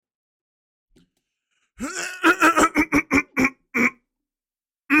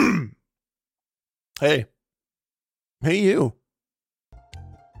Hey. Hey, you.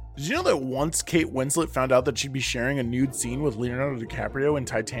 Did you know that once Kate Winslet found out that she'd be sharing a nude scene with Leonardo DiCaprio in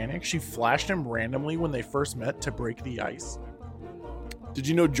Titanic, she flashed him randomly when they first met to break the ice? Did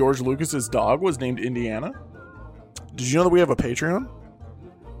you know George Lucas's dog was named Indiana? Did you know that we have a Patreon?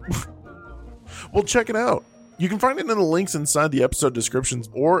 Well, check it out. You can find it in the links inside the episode descriptions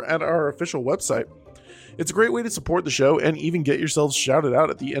or at our official website. It's a great way to support the show and even get yourselves shouted out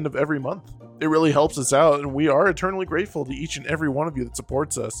at the end of every month. It really helps us out, and we are eternally grateful to each and every one of you that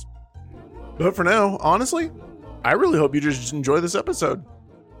supports us. But for now, honestly, I really hope you just enjoy this episode.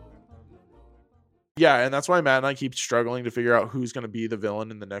 Yeah, and that's why Matt and I keep struggling to figure out who's going to be the villain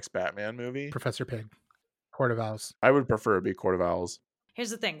in the next Batman movie. Professor Pig. Court of Owls. I would prefer it be Court of Owls.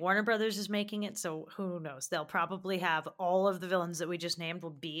 Here's the thing. Warner Brothers is making it, so who knows? They'll probably have all of the villains that we just named will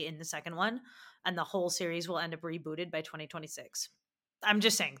be in the second one, and the whole series will end up rebooted by 2026. I'm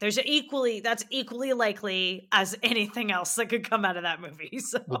just saying, that's equally likely as anything else that could come out of that movie.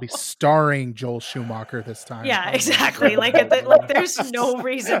 So. We'll be starring Joel Schumacher this time. Yeah, exactly. There's no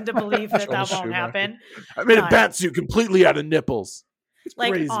reason to believe that won't happen. I made a bat suit completely out of nipples. It's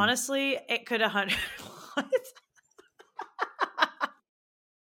crazy. Honestly, it could have... What?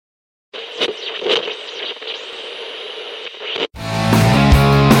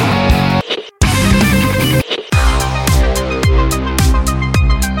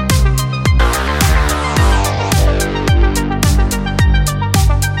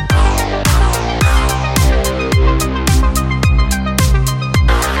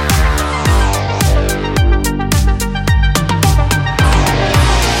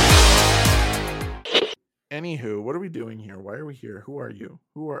 Anywho, what are we doing here? Why are we here? Who are you?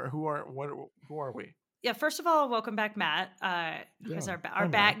 Who are we? Yeah, first of all, welcome back, Matt. Because our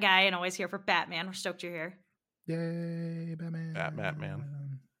Bat guy and always here for Batman. We're stoked you're here. Yay, Batman.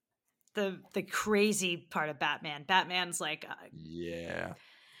 Batman. The crazy part of Batman. Batman's like... yeah.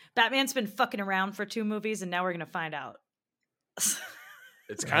 Batman's been fucking around for 2 movies, and now we're going to find out.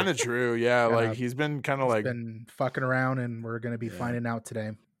 It's kind of true, yeah. Like, he's been kind of like... been fucking around, and we're going to be finding out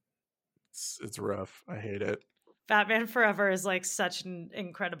today. It's rough. I hate it. Batman Forever is like such an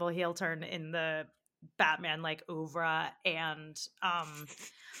incredible heel turn in the Batman like oeuvre, and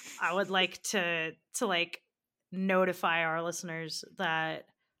I would like to like notify our listeners that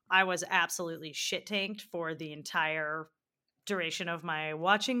I was absolutely shit tanked for the entire duration of my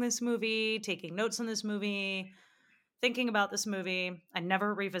watching this movie, taking notes on this movie, thinking about this movie. I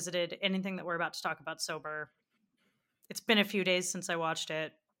never revisited anything that we're about to talk about sober. It's been a few days since I watched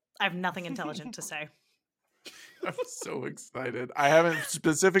it. I have nothing intelligent to say. I'm so excited. I haven't,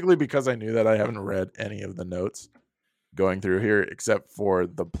 specifically because I knew that I haven't read any of the notes going through here except for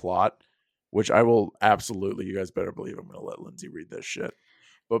the plot, which I will absolutely, you guys better believe I'm going to let Lindsay read this shit.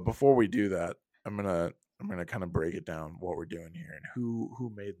 But before we do that, I'm going to kind of break it down what we're doing here and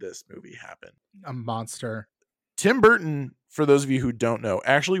who made this movie happen. A monster. Tim Burton, for those of you who don't know,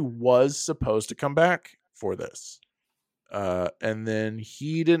 actually was supposed to come back for this. And then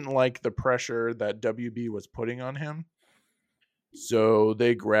he didn't like the pressure that WB was putting on him. So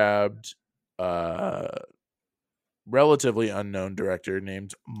they grabbed relatively unknown director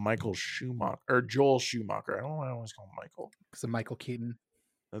named Michael Schumacher, or Joel Schumacher. I don't know why I always call him Michael. Because of Michael Keaton.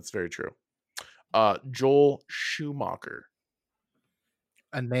 That's very true. Joel Schumacher.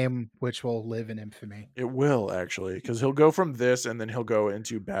 A name which will live in infamy. It will, actually, because he'll go from this and then he'll go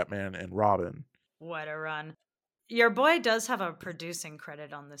into Batman and Robin. What a run. Your boy does have a producing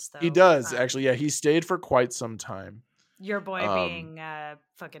credit on this, though. He does, actually. Yeah, he stayed for quite some time. Your boy being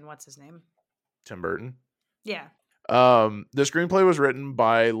fucking what's his name? Tim Burton. Yeah. The screenplay was written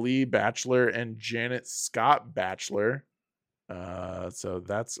by Lee Batchelor and Janet Scott Batchelor. So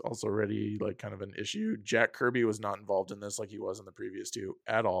that's also already like kind of an issue. Jack Kirby was not involved in this like he was in the previous 2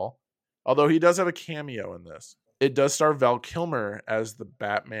 at all. Although he does have a cameo in this. It does star Val Kilmer as the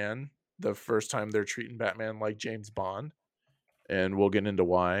Batman. The first time they're treating Batman like James Bond. And we'll get into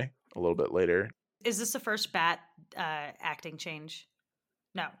why a little bit later. Is this the first Bat acting change?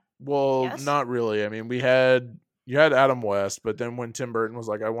 No. Well, yes? Not really. I mean, you had Adam West, but then when Tim Burton was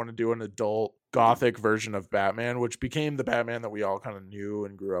like, I want to do an adult gothic version of Batman, which became the Batman that we all kind of knew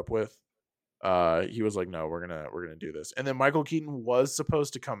and grew up with. He was like, no, we're gonna do this. And then Michael Keaton was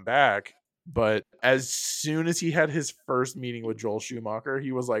supposed to come back, but as soon as he had his first meeting with Joel Schumacher,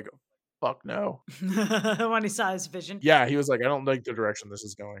 he was like, fuck no. When he saw his vision. Yeah, he was like, I don't like the direction this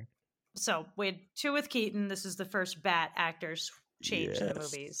is going. So we had 2 with Keaton. This is the first Bat actors change in the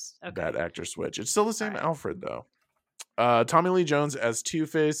movies. Okay. Bat actor switch. It's still the same Alfred though. Tommy Lee Jones as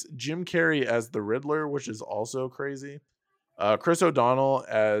Two-Face, Jim Carrey as the Riddler, which is also crazy. Chris O'Donnell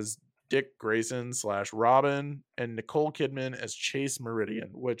as Dick Grayson / Robin, and Nicole Kidman as Chase Meridian,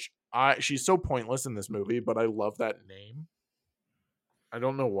 which she's so pointless in this movie, but I love that name. I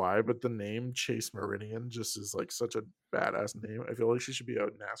don't know why, but the name Chase Meridian just is like such a badass name. I feel like she should be a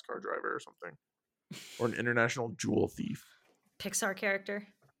NASCAR driver or something, or an international jewel thief. Pixar character.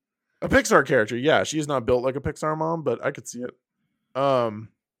 A Pixar character, yeah. She's not built like a Pixar mom, but I could see it.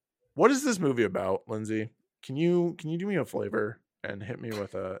 What is this movie about, Lindsay? Can you do me a flavor and hit me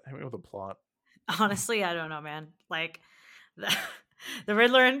with a plot? Honestly, I don't know, man. Like the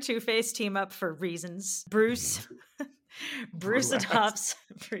Riddler and Two-Face team up for reasons. Bruce adopts,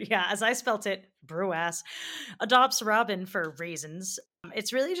 as I spelt it, Brew-ass, adopts Robin for reasons.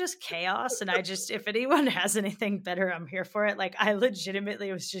 It's really just chaos, and if anyone has anything better, I'm here for it. Like, I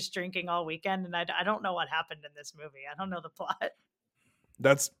legitimately was just drinking all weekend, and I don't know what happened in this movie. I don't know the plot.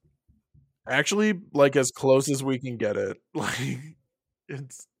 That's actually like as close as we can get it. Like,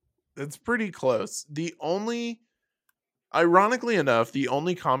 it's pretty close. Ironically enough, the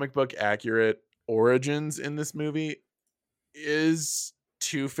only comic book accurate origins in this movie is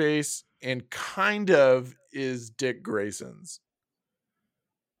Two-Face and kind of is Dick Grayson's.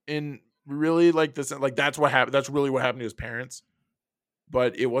 In really like this, like that's what happened. That's really what happened to his parents,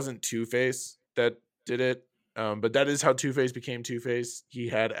 but it wasn't Two-Face that did it. But that is how Two-Face became Two-Face. He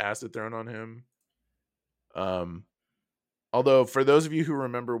had acid thrown on him. Although for those of you who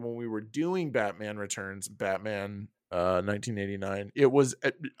remember when we were doing Batman Returns, Batman 1989, it was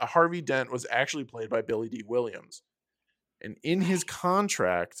Harvey Dent was actually played by Billy D. Williams. And in his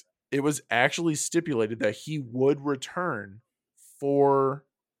contract, it was actually stipulated that he would return for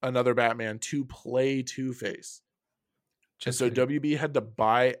another Batman to play Two-Face. And so WB had to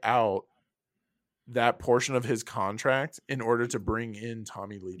buy out that portion of his contract in order to bring in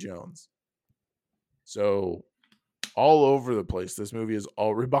Tommy Lee Jones. So all over the place, this movie is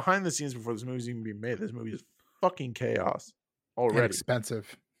already behind the scenes before this movie's even being made. This movie is fucking chaos already. And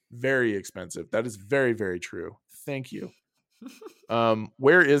expensive. Very expensive. That is very, very true. Thank you.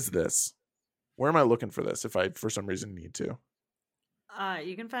 Where is this? Where am I looking for this if I for some reason need to?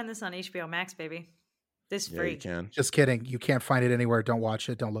 You can find this on HBO Max, baby. This free. Yeah, you can. Just kidding. You can't find it anywhere. Don't watch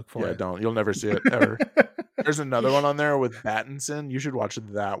it. Don't look for it. Yeah, don't. You'll never see it ever. There's another one on there with Pattinson. You should watch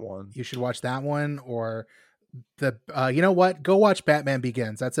that one. You should watch that one, or the you know what? Go watch Batman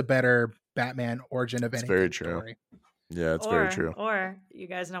Begins. That's a better Batman origin of any. Very true. Story. Yeah, it's very true. Or you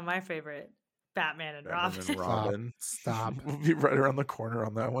guys know my favorite, Batman and Robin. Robin. Stop. We'll be right around the corner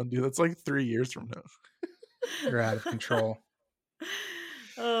on that one, dude. That's like 3 years from now. You're out of control.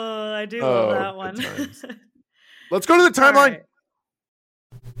 Oh, I do love that one. Let's go to the timeline. Right.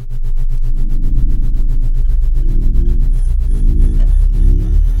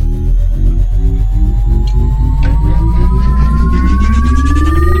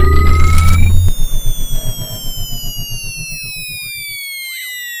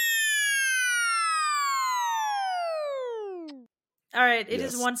 All right, it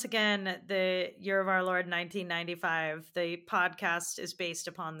is once again the year of our Lord 1995. The podcast is based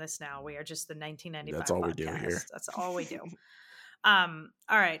upon this now. We are just the 1995 That's all podcast. we do here. That's all we do. All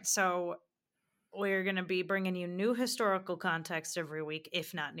right, so we're going to be bringing you new historical context every week,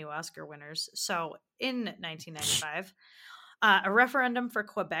 if not new Oscar winners. So in 1995, a referendum for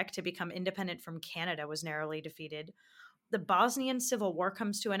Quebec to become independent from Canada was narrowly defeated. The Bosnian Civil War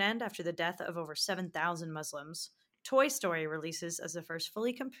comes to an end after the death of over 7,000 Muslims. Toy Story releases as the first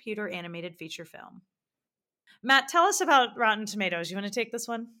fully computer animated feature film. Matt, tell us about Rotten Tomatoes. You want to take this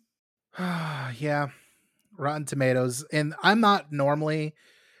one? Yeah, Rotten Tomatoes. And I'm not normally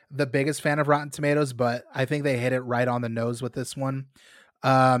the biggest fan of Rotten Tomatoes, but I think they hit it right on the nose with this one.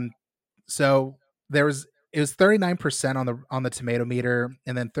 So it was 39% on the tomato meter,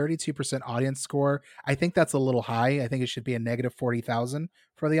 and then 32% audience score. I think that's a little high. I think it should be a negative 40,000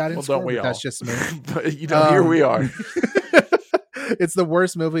 for the audience score. Don't we all? That's just me. But here we are. It's the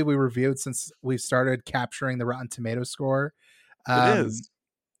worst movie we reviewed since we started capturing the Rotten Tomato score. It is,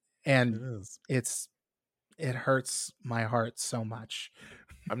 and it hurts my heart so much.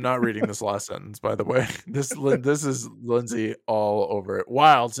 I'm not reading this last sentence, by the way. This is Lindsay all over it.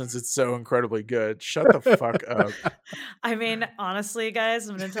 Wild, since it's so incredibly good. Shut the fuck up. I mean, honestly, guys,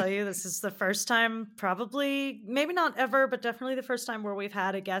 I'm going to tell you, this is the first time, probably, maybe not ever, but definitely the first time where we've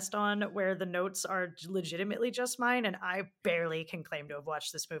had a guest on where the notes are legitimately just mine, and I barely can claim to have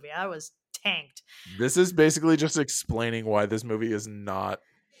watched this movie. I was tanked. This is basically just explaining why this movie is not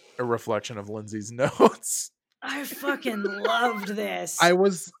a reflection of Lindsay's notes. I fucking loved this. I'm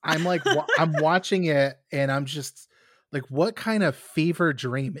watching it and I'm just Like, what kind of fever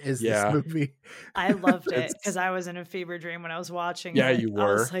dream is this Yeah. movie? I loved it It's- because I was in a fever dream when I was watching Yeah, it. you I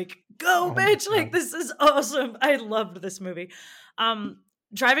was were. like, go, Oh my bitch. Like, God. this is awesome. I loved this movie.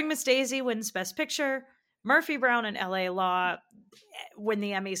 Driving Miss Daisy wins Best Picture. Murphy Brown and LA Law win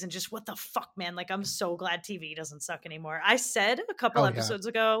the Emmys. And just what the fuck, man? Like, I'm so glad TV doesn't suck anymore. I said a couple Oh, yeah. episodes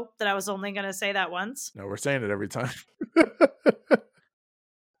ago that I was only going to say that once. No, we're saying it every time.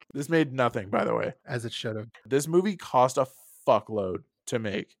 This made nothing, by the way. As it should have. This movie cost a fuckload to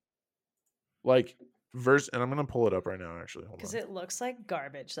make. Like, and I'm gonna pull it up right now, actually. Hold Because on. it looks like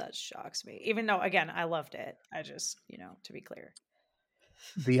garbage. That shocks me. Even though, again, I loved it. I just, to be clear.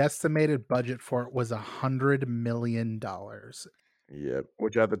 The estimated budget for it was $100 million. Yep,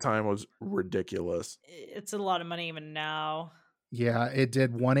 which at the time was ridiculous. It's a lot of money even now. Yeah, it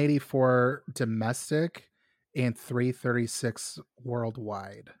did 184 domestic and 336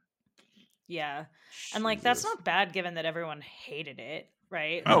 worldwide. Yeah. And like that's Jesus. not bad given that everyone hated it,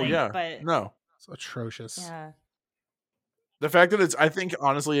 right? Oh Like, yeah. But No. It's atrocious. yeah. The fact that I think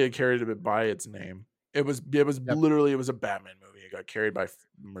honestly it carried it by its name. It was literally, it was a Batman movie. It got carried by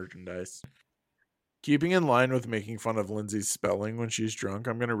merchandise. Keeping in line with making fun of Lindsay's spelling when she's drunk,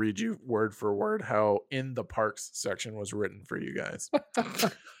 I'm going to read you word for word how In the Parks section was written for you guys.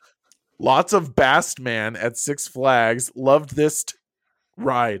 Lots of Bast Man at Six Flags loved this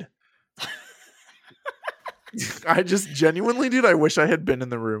ride. I just genuinely, dude, I wish I had been in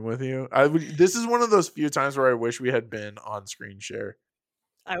the room with you. This is one of those few times where I wish we had been on screen share.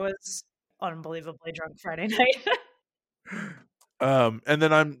 I was unbelievably drunk Friday night. And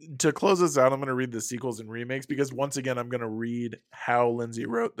then to close this out, I'm going to read the sequels and remakes because once again, I'm going to read how Lindsay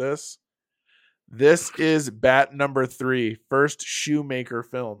wrote this. This is Bat number 3, first Shoemaker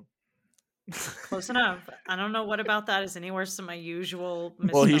film. Close enough. I don't know what about that is any worse than my usual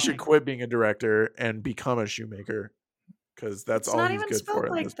misspelling. Well, he should quit being a director and become a shoemaker because that's It's all not he's even good spelled for.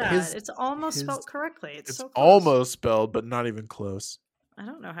 like that. It's almost spelled correctly. It's so close. Almost spelled, but not even close. I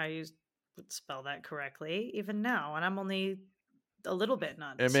don't know how you would spell that correctly, even now, and I'm only a little bit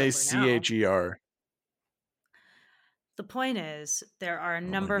not Macher. The point is, there are a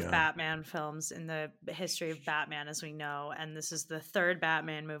number of Batman films in the history of Batman, as we know, and this is the third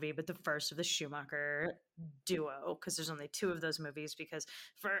Batman movie, but the first of the Schumacher duo, because there's only 2 of those movies, because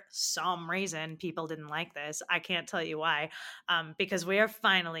for some reason, people didn't like this. I can't tell you why, because we are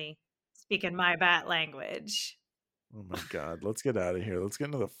finally speaking my Bat language. Oh my God. Let's get out of here. Let's get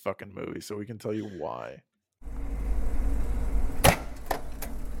into the fucking movie so we can tell you why.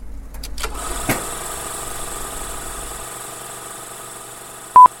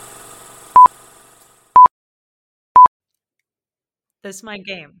 This is my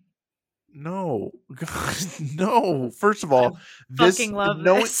game. No. God, no. First of all, Fucking love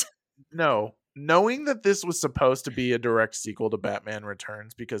this. Knowing that this was supposed to be a direct sequel to Batman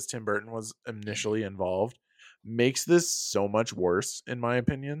Returns because Tim Burton was initially involved makes this so much worse, in my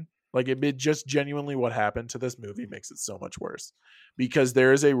opinion. Like, it just genuinely what happened to this movie makes it so much worse because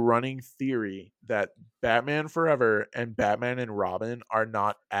there is a running theory that Batman Forever and Batman and Robin are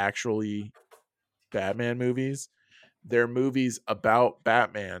not actually Batman movies. They're movies about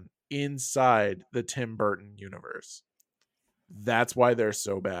Batman inside the Tim Burton universe. That's why they're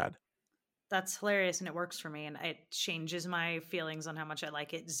so bad. That's hilarious, and it works for me, and it changes my feelings on how much I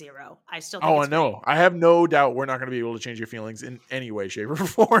like it 0. I still think I it's know. great. I have no doubt we're not going to be able to change your feelings in any way, shape, or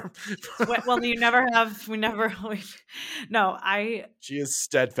form. Well, you never have. No, She is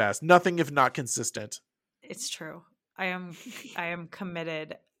steadfast. Nothing if not consistent. It's true. I am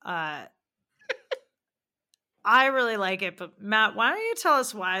committed. I really like it, but Matt, why don't you tell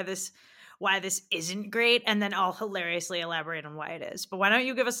us why this isn't great, and then I'll hilariously elaborate on why it is. But why don't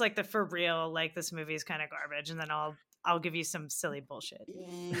you give us like the for real, like this movie is kind of garbage, and then I'll give you some silly bullshit.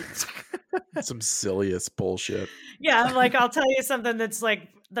 Some silliest bullshit. Yeah, like I'll tell you something that's like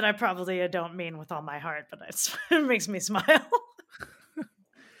that I probably don't mean with all my heart, but it makes me smile.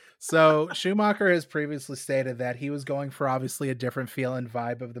 So Schumacher has previously stated that he was going for obviously a different feel and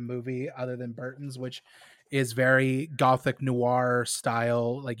vibe of the movie other than Burton's, which is very gothic noir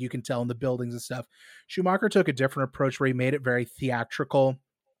style. Like you can tell in the buildings and stuff. Schumacher took a different approach where he made it very theatrical.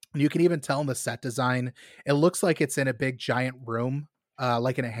 And you can even tell in the set design, it looks like it's in a big giant room,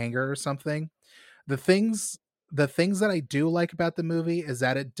 like in a hangar or something. The things that I do like about the movie is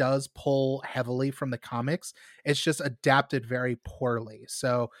that it does pull heavily from the comics. It's just adapted very poorly.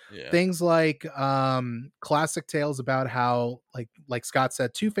 So things like classic tales about how like Scott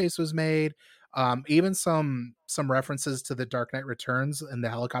said, Two-Face was made. Even some references to the Dark Knight Returns in the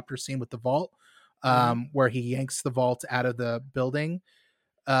helicopter scene with the vault, where he yanks the vault out of the building.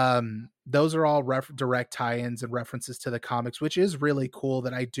 Those are all direct tie-ins and references to the comics, which is really cool,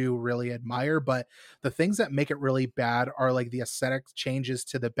 that I do really admire. But the things that make it really bad are like the aesthetic changes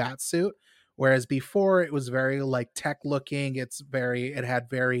to the bat suit. Whereas before it was very like tech looking, it had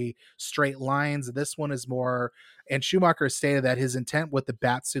very straight lines. This one is more, and Schumacher stated that his intent with the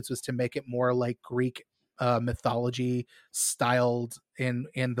bat suits was to make it more like Greek mythology styled in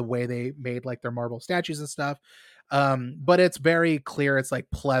the way they made like their marble statues and stuff. But it's very clear it's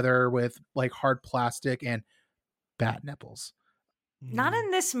like pleather with like hard plastic and bat nipples. Not in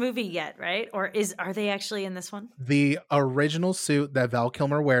this movie yet, right? Or are they actually in this one? The original suit that Val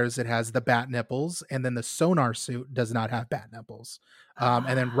Kilmer wears, it has the bat nipples, and then the Sonar suit does not have bat nipples.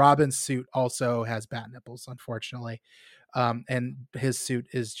 And then Robin's suit also has bat nipples, unfortunately. And his suit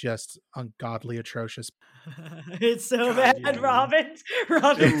is just ungodly atrocious. It's so bad. Robin's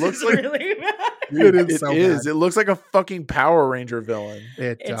It looks like really bad. Dude, it is. It looks like a fucking Power Ranger villain.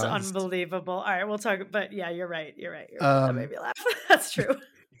 It's unbelievable. All right, we'll talk. But yeah, you're right. That made me laugh. That's true.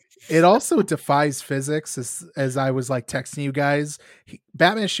 It also defies physics, as I was like texting you guys.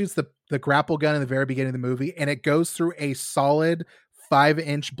 Batman shoots the grapple gun in the very beginning of the movie, and it goes through a solid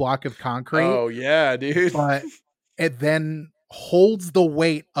 5-inch block of concrete. Oh yeah, dude. But it then holds the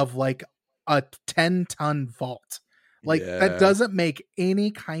weight of like a 10-ton vault. Like that doesn't make any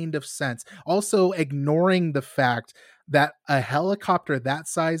kind of sense. Also, ignoring the fact that a helicopter that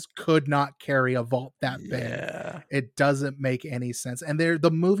size could not carry a vault that big. It doesn't make any sense. And the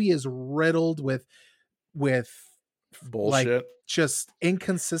movie is riddled with bullshit, like just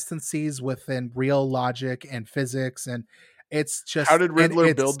inconsistencies within real logic and physics. And it's just, how did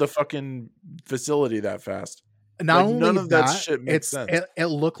Riddler build the fucking facility that fast? Not only none of that shit makes sense. It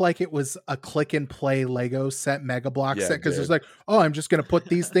looked like it was a click and play Lego set, Mega Block set, because it's like, oh, I'm just gonna put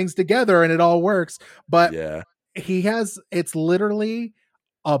these things together and it all works. But it's literally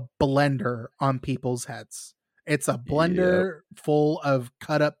a blender on people's heads. It's a blender full of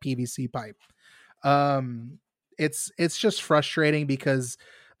cut up PVC pipe. It's just frustrating because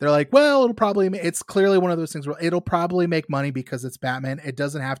they're like, well, it's clearly one of those things where it'll probably make money because it's Batman. It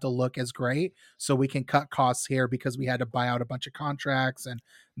doesn't have to look as great, so we can cut costs here because we had to buy out a bunch of contracts and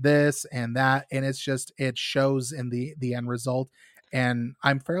this and that. And it's just, it shows in the end result. And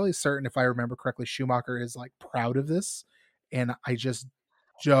I'm fairly certain, if I remember correctly, Schumacher is like proud of this. And I just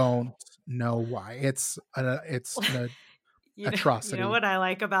don't know why. It's an atrocity. You know what I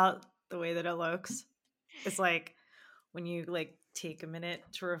like about the way that it looks? It's like when you like take a minute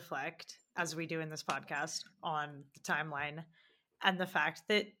to reflect, as we do in this podcast, on the timeline and the fact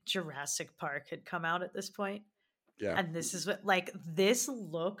that Jurassic Park had come out at this point. Yeah. And this is what, like, this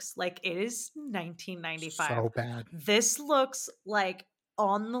looks like it is 1995. So bad. This looks like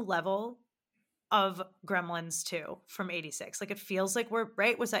on the level of Gremlins 2 from 86. Like, it feels like we're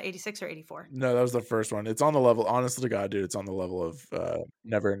right. Was that 86 or 84? No, that was the first one. It's on the level, honestly to God, dude, it's on the level of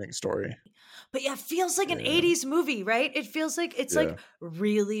Neverending Story. But yeah, it feels like an 80s movie, right? It feels like it's like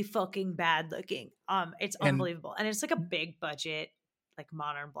really fucking bad looking. It's unbelievable. And it's like a big budget, like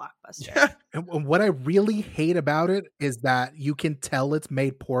modern blockbuster. Yeah. And what I really hate about it is that you can tell it's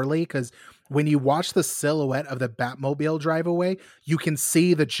made poorly, because when you watch the silhouette of the Batmobile drive away, you can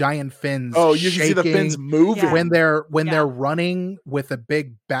see the giant fins. Oh, you can see the fins moving when they're running with a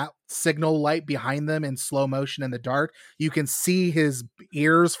big bat signal light behind them in slow motion in the dark. You can see his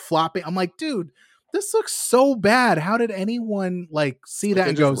ears flopping. I'm like, dude, this looks so bad. How did anyone like see that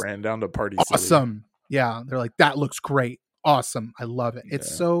and go, ran down to Party awesome? City. Yeah, they're like, that looks great. Awesome. I love it.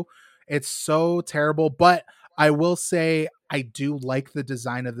 It's so terrible. But I will say I do like the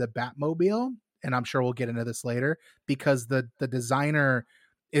design of the Batmobile, and I'm sure we'll get into this later, because the designer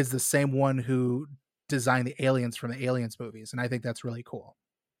is the same one who designed the aliens from the Aliens movies, and I think that's really cool.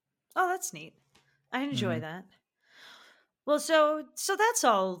 Oh, that's neat. I enjoy that. Well, so that's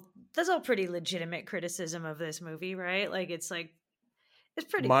all pretty legitimate criticism of this movie, right? Like it's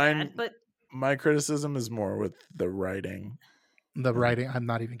pretty bad, but my criticism is more with the writing. The writing, I'm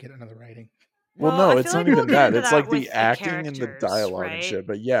not even getting into the writing. Well, no, it's not even that. It's like the acting and the dialogue and shit.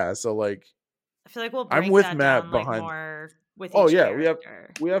 But yeah, so like I feel like I'm with Matt behind more with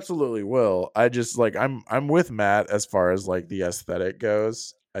we absolutely will. I just like I'm with Matt as far as like the aesthetic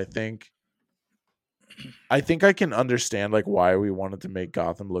goes. I think I can understand like why we wanted to make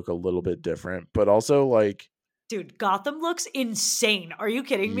Gotham look a little bit different, but also like, dude, Gotham looks insane. Are you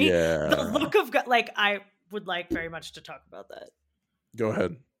kidding me? Yeah. The look of I would like very much to talk about that. Go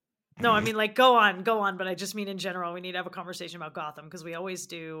ahead. No, I mean like go on, but I just mean in general we need to have a conversation about Gotham because we always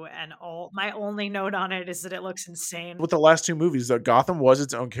do, and my only note on it is that it looks insane. With the last two movies, though, Gotham was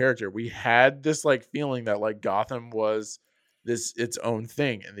its own character. We had this like feeling that like Gotham was this its own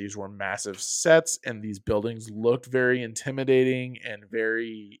thing. And these were massive sets, and these buildings looked very intimidating and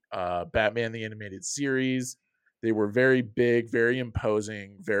very Batman the Animated Series. They were very big, very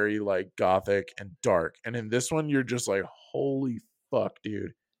imposing, very like gothic and dark. And in this one, you're just like, holy fuck,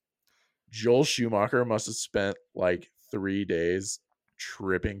 dude. Joel Schumacher must have spent like 3 days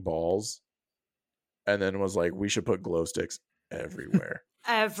tripping balls and then was like, we should put glow sticks everywhere.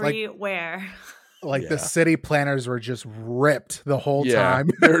 Everywhere. Like the city planners were just ripped the whole time.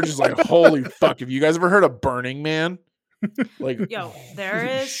 They were just like, holy fuck. Have you guys ever heard of Burning Man? Like, yo, there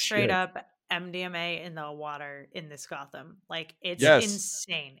is straight up MDMA in the water in this Gotham. Like, it's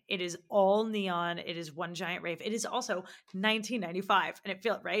insane. It is all neon. It is one giant rave. It is also 1995, and it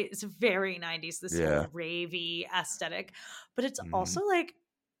feels right. It's very 90s. This whole ravey aesthetic, but it's also like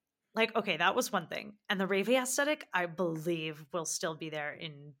okay, that was one thing, and the ravey aesthetic, I believe, will still be there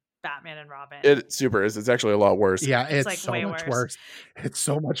in Batman and Robin. It super is. It's actually a lot worse. Yeah, it's like so much worse. It's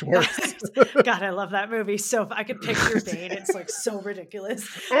so much worse. God, I love that movie. So if I could picture Bane, it's like so ridiculous.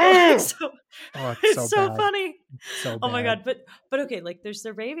 It's so funny. So oh my God. But okay, like there's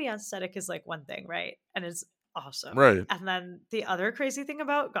the ravey aesthetic is like one thing, right? And it's awesome. Right. And then the other crazy thing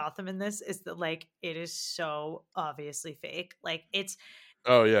about Gotham in this is that like it is so obviously fake. Like it's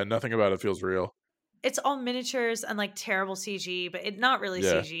oh yeah, nothing about it feels real. It's all miniatures and like terrible CG, but not really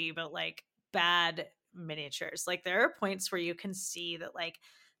CG, but like bad miniatures. Like there are points where you can see that like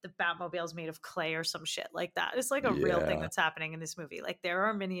the Batmobile is made of clay or some shit like that. It's like a real thing that's happening in this movie. Like there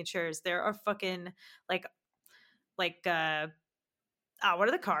are miniatures. There are fucking like what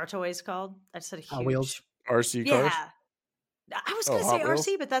are the car toys called? I said a huge Wheels. RC cars. Yeah, I was gonna say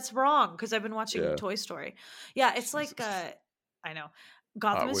RC, but that's wrong because I've been watching Toy Story. Yeah, it's like I know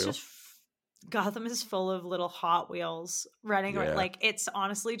Gotham is full of little Hot Wheels running around. Like it's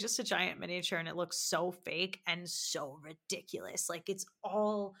honestly just a giant miniature, and it looks so fake and so ridiculous. Like it's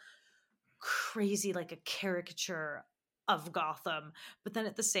all crazy, like a caricature of Gotham. But then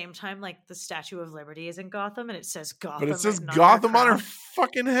at the same time, like the Statue of Liberty is in Gotham, and it says Gotham. But it says Gotham on her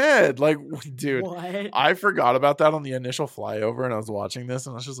fucking head. Like, dude, what? I forgot about that on the initial flyover, and I was watching this,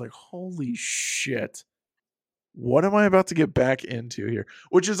 and I was just like, holy shit. What am I about to get back into here?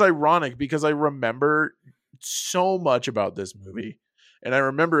 Which is ironic because I remember so much about this movie. And I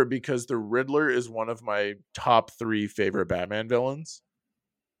remember it because the Riddler is one of my top 3 favorite Batman villains.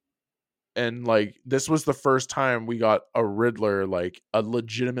 And like, this was the first time we got a Riddler, like a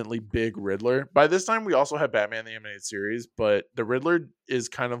legitimately big Riddler. By this time, we also had Batman the Animated Series, but the Riddler is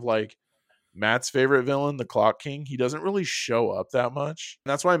kind of like Matt's favorite villain, the Clock King. He doesn't really show up that much. And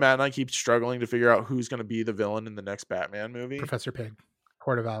that's why Matt and I keep struggling to figure out who's going to be the villain in the next Batman movie. Professor Pig,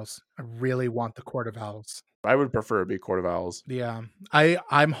 Court of Owls. I really want the Court of Owls. I would prefer it be Court of Owls. Yeah.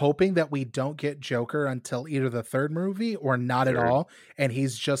 I'm hoping that we don't get Joker until either the third movie or not at all. And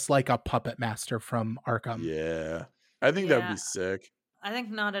he's just like a puppet master from Arkham. Yeah. I think that'd be sick. I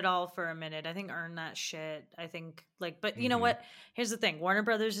think not at all for a minute. I think earn that shit. I think like, but you know what? Here's the thing. Warner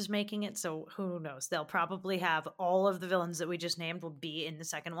Brothers is making it. So who knows? They'll probably have all of the villains that we just named will be in the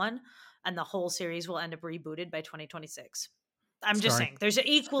second one. And the whole series will end up rebooted by 2026. I'm just saying there's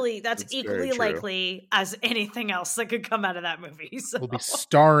equally likely as anything else that could come out of that movie. So. We'll be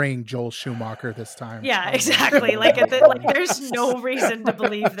starring Joel Schumacher this time. Yeah, exactly. Like there's no reason to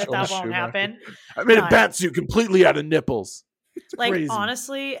believe that won't happen. I made a bat suit completely out of nipples. It's like crazy.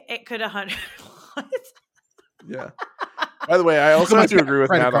 Honestly, it could have. Yeah. By the way, I also have to agree with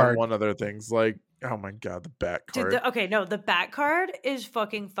Matt on one other things. Like, oh my God, the bat card. Dude, the bat card is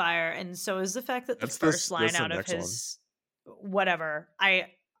fucking fire, and so is the fact that the first line out of his whatever. I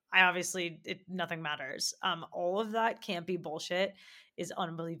obviously nothing matters. All of that can't be bullshit is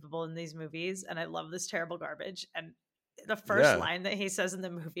unbelievable in these movies, and I love this terrible garbage. And the first line that he says in the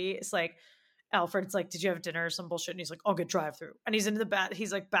movie is like, Alfred's like, did you have dinner or some bullshit? And he's like, I'll get drive-through. And he's into the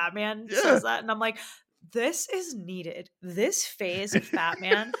he's like, Batman says that. And I'm like, this is needed. This phase of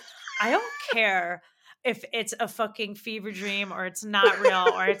Batman, I don't care if it's a fucking fever dream or it's not real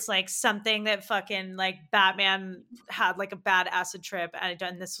or it's like something that fucking like Batman had like a bad acid trip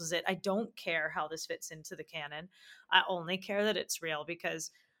and this was it. I don't care how this fits into the canon. I only care that it's real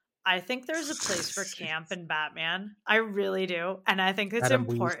because I think there's a place for camp in Batman. I really do. And I think it's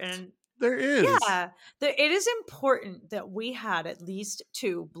important. There is. Yeah. It is important that we had at least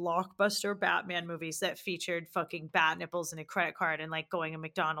 2 blockbuster Batman movies that featured fucking bat nipples and a credit card and like going to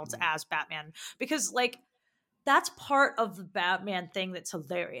McDonald's as Batman. Because like that's part of the Batman thing that's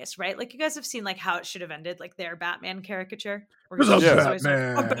hilarious, right? Like you guys have seen like how it should have ended, like their Batman caricature. Batman.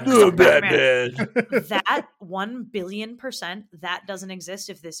 That 1,000,000,000% that doesn't exist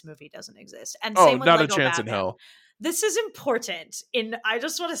if this movie doesn't exist. And same with not Lego a chance Batman. in hell. this is important. I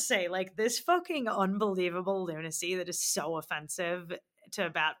just want to say, like, this fucking unbelievable lunacy that is so offensive to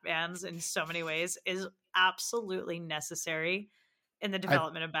Batmans in so many ways is absolutely necessary in the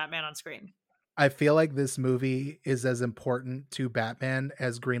development of Batman on screen. I feel like this movie is as important to Batman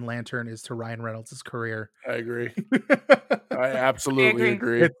as Green Lantern is to Ryan Reynolds' career. I agree. I absolutely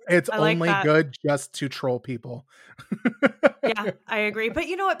agree. It's like only that. good just to troll people. Yeah, I agree. But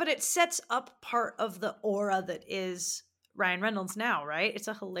you know what? But it sets up part of the aura that is Ryan Reynolds now, right? It's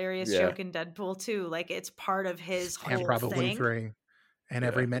a hilarious joke in Deadpool 2. Like, it's part of his whole And probably thing. 3. And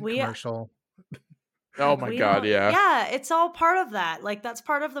every Mint commercial. Oh my God, yeah. Yeah, it's all part of that. Like, that's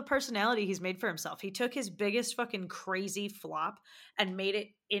part of the personality he's made for himself. He took his biggest fucking crazy flop and made it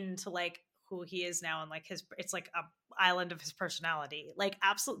into, like, who he is now, and like it's like a island of his personality. Like,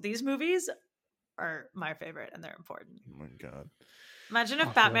 absolutely, these movies are my favorite and they're important. Oh my God. Imagine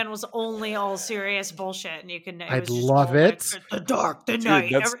if Batman was only all serious bullshit and you can. I'd love it. Like, the dark, the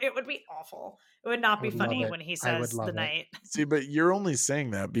night. It would be awful. It would not be funny when he says the night. See, but you're only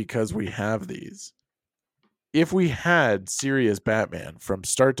saying that because we have these. If we had serious Batman from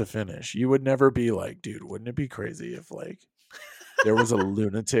start to finish, you would never be like, dude, wouldn't it be crazy if like there was a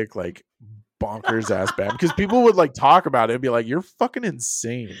lunatic, like bonkers ass Batman? Because people would like talk about it and be like, you're fucking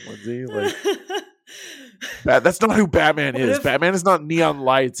insane, Lindsay. Like, that's not who Batman is. Batman is not neon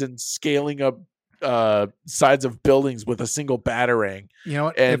lights and scaling up sides of buildings with a single batarang. You know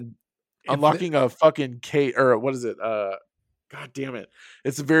what? And unlocking a fucking or what is it? God damn it.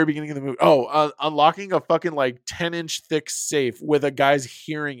 It's the very beginning of the movie. Oh, unlocking a fucking like 10-inch thick safe with a guy's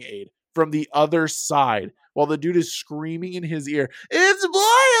hearing aid from the other side while the dude is screaming in his ear, it's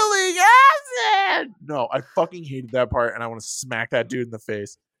boiling acid! No, I fucking hated that part and I want to smack that dude in the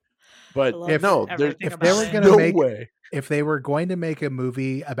face. But if they were going to make a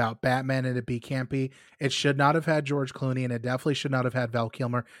movie about Batman and it be campy, it should not have had George Clooney and it definitely should not have had Val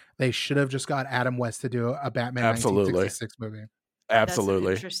Kilmer. They should have just got Adam West to do a Batman 1966 movie.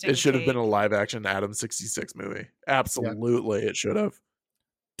 Absolutely. It should have been a live action Adam 66 movie. Absolutely, it should have.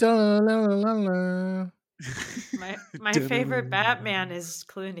 My favorite Batman is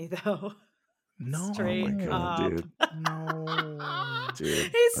Clooney, though. No, straight up. Dude. No,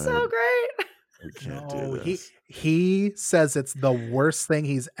 dude, he's so great. We can't do this. He says it's the worst thing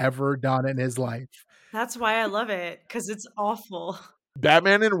he's ever done in his life. That's why I love it, because it's awful.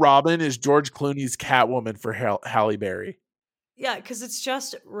 Batman and Robin is George Clooney's Catwoman for Halle Berry. Yeah, because it's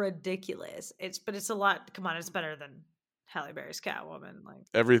just ridiculous. But it's a lot. Come on, it's better than Halle Berry's Catwoman. Like,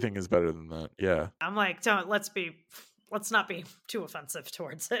 everything is better than that. Yeah. I'm like, let's not be too offensive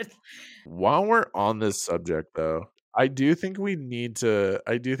towards it. While we're on this subject, though, I do think we do need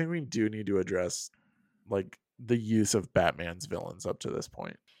to address like the use of Batman's villains up to this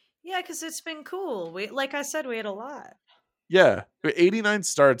point. Yeah, because it's been cool. Like I said, we had a lot. Yeah. 89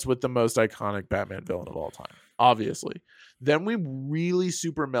 starts with the most iconic Batman villain of all time, obviously. Then we really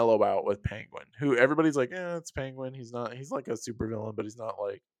super mellow out with Penguin, who everybody's like, it's Penguin. He's like a super villain, but he's not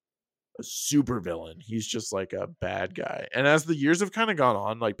like a super villain. He's just like a bad guy. And as the years have kind of gone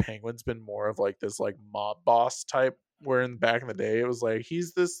on, like Penguin's been more of like this like mob boss type, where in back in the day it was like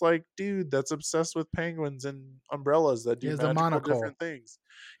he's this like dude that's obsessed with penguins and umbrellas that do magical different things.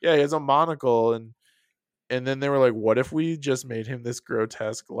 Yeah, he has a monocle, and then they were like, what if we just made him this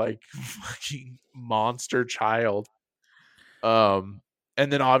grotesque like fucking monster child? And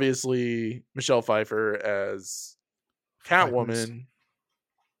then obviously Michelle Pfeiffer as Catwoman.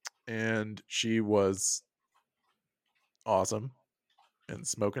 And she was awesome and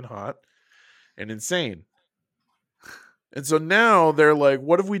smoking hot and insane. And so now they're like,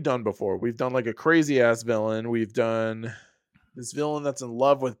 what have we done before? We've done like a crazy ass villain. We've done this villain that's in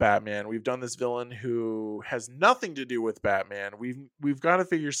love with Batman. We've done this villain who has nothing to do with Batman. We've got to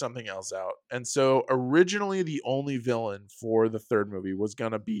figure something else out. And so originally the only villain for the third movie was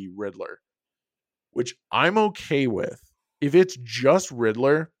going to be Riddler, which I'm okay with. If it's just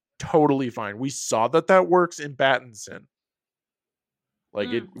Riddler, totally fine. We saw that works in Pattinson. Like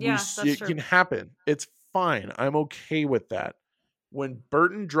it can happen. It's fine. I'm okay with that. When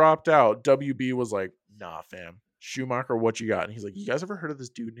Burton dropped out, WB was like, nah, fam. Schumacher, what you got? And he's like, you guys ever heard of this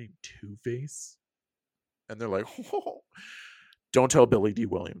dude named Two-Face? And they're like, oh. Don't tell Billy D.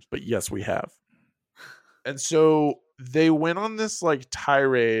 Williams, but yes, we have. And so they went on this like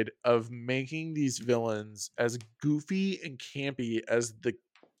tirade of making these villains as goofy and campy as the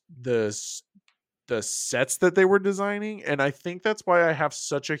sets that they were designing, and I think that's why I have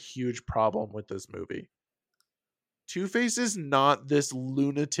such a huge problem with this movie. Two-Face is not this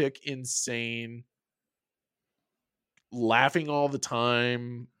lunatic, insane, laughing all the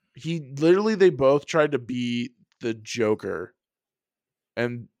time. They both tried to be the Joker.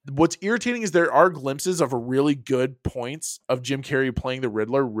 And what's irritating is there are glimpses of really good points of Jim Carrey playing the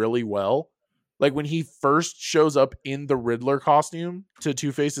Riddler really well. Like when he first shows up in the Riddler costume to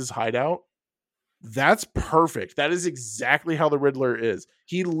Two-Face's hideout, that's perfect. That is exactly how the Riddler is.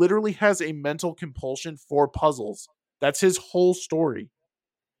 He literally has a mental compulsion for puzzles. That's his whole story.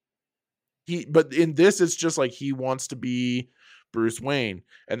 But in this, it's just like he wants to be Bruce Wayne,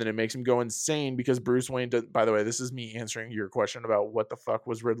 and then it makes him go insane because Bruce Wayne by the way, this is me answering your question about what the fuck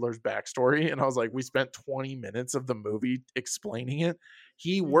was Riddler's backstory, and I was like, we spent 20 minutes of the movie explaining it.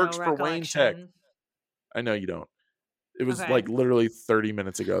 He works for Wayne Tech. I know you don't. It was like literally 30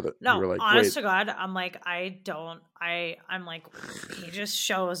 minutes ago that you were like, honest to God, I'm like, I'm like, he just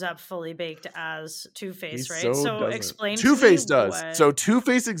shows up fully baked as Two-Face, right? So explain Two-Face does. So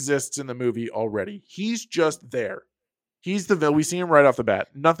Two-Face exists in the movie already. He's just there. He's the villain. We see him right off the bat.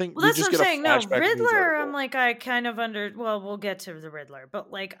 Nothing. Well, that's what I'm saying. No, Riddler. I'm like, I kind of Well, we'll get to the Riddler,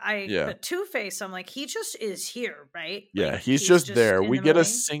 but like, but Two-Face. I'm like, he just is here, right? Yeah, like, he's just there. We get a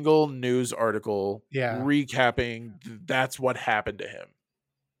single news article, recapping. That's what happened to him.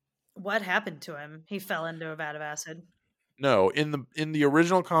 What happened to him? He fell into a vat of acid. No, in the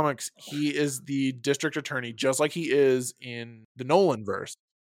original comics, he is the district attorney, just like he is in the Nolan verse.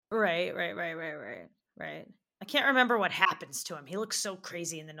 Right. I can't remember what happens to him. He looks so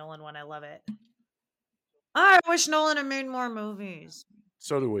crazy in the Nolan one. I love it. I wish Nolan had made more movies.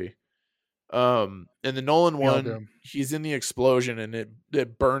 So do we. In the Nolan one, he's in the explosion and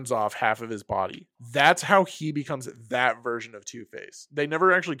it burns off half of his body. That's how he becomes that version of Two-Face. They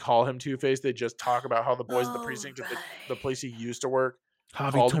never actually call him Two-Face. They just talk about how the boys in the precinct at the place he used to work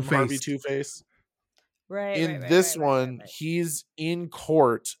called him Harvey Two-Face. Right. In this one, he's in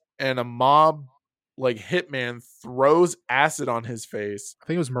court and a mob like hitman throws acid on his face. I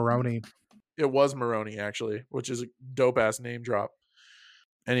think it was Maroni. It was Maroni, actually, which is a dope ass name drop.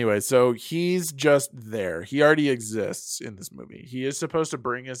 Anyway, so he's just there. He already exists in this movie. He is supposed to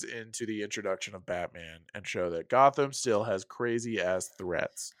bring us into the introduction of Batman and show that Gotham still has crazy ass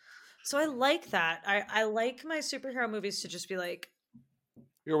threats. So I like that. I like my superhero movies to just be like,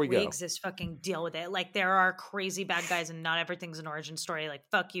 here we go. Exist, fucking deal with it. Like, there are crazy bad guys and not everything's an origin story. Like,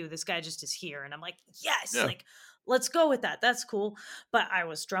 fuck you, this guy just is here. And I'm like, yes, like, let's go with that. That's cool. But I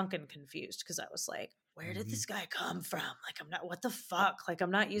was drunk and confused because I was like, where did this guy come from? Like, I'm not, what the fuck? Like, I'm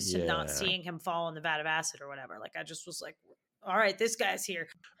not used to not seeing him fall in the vat of acid or whatever. Like, I just was like, all right, this guy's here.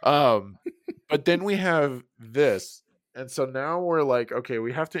 But then we have this. And so now we're like, okay,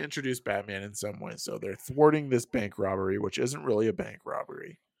 we have to introduce Batman in some way. So they're thwarting this bank robbery, which isn't really a bank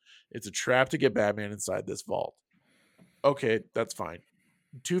robbery. It's a trap to get Batman inside this vault. Okay, that's fine.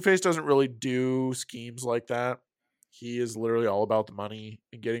 Two-Face doesn't really do schemes like that. He is literally all about the money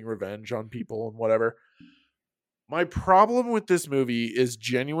and getting revenge on people and whatever. My problem with this movie is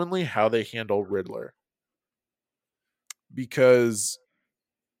genuinely how they handle Riddler. Because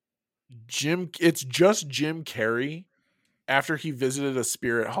it's just Jim Carrey after he visited a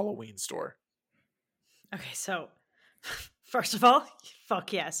Spirit Halloween store. Okay, so first of all,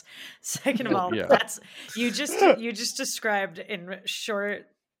 fuck yes. Second of all, that's you just described in short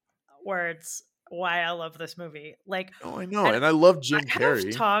words why I love this movie. Like, oh, I know, and I love Jim Carrey.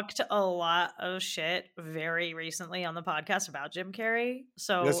 I've talked a lot of shit very recently on the podcast about Jim Carrey.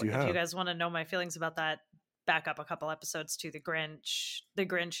 So if you guys want to know my feelings about that, back up a couple episodes to The Grinch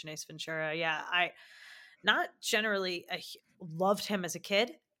and Ace Ventura. Yeah, I not generally loved him as a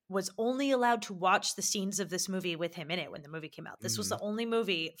kid, was only allowed to watch the scenes of this movie with him in it when the movie came out. This was the only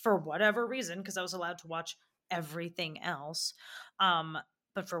movie, for whatever reason, because I was allowed to watch everything else.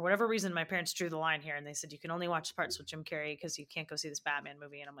 But for whatever reason, my parents drew the line here and they said, you can only watch parts with Jim Carrey because you can't go see this Batman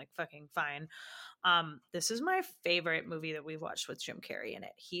movie. And I'm like, fucking fine. This is my favorite movie that we've watched with Jim Carrey in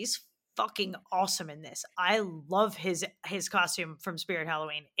it. He's fucking awesome in this. I love his costume from Spirit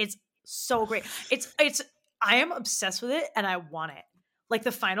Halloween. It's so great. I am obsessed with it and I want it. Like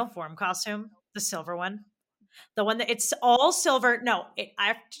the Final Form costume, the silver one, the one that it's all silver. No, I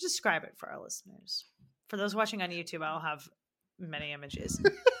have to describe it for our listeners. For those watching on YouTube, I'll have many images.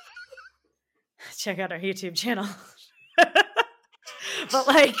 Check out our YouTube channel. But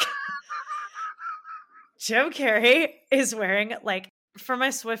like, Jim Carrey is wearing, like, for my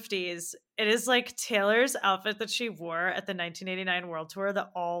Swifties, it is like Taylor's outfit that she wore at the 1989 World Tour, the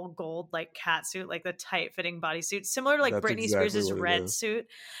all gold, like, cat suit, like the tight fitting bodysuit, similar to like Britney Spears' red suit.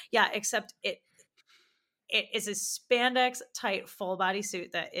 Yeah, except it is a spandex tight full body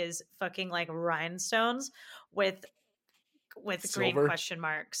suit that is fucking like rhinestones with silver? Green question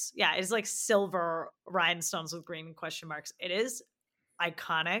marks. Yeah, it's like silver rhinestones with green question marks. It is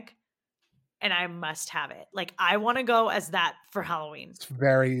iconic. and I must have it. Like, I want to go as that for Halloween. It's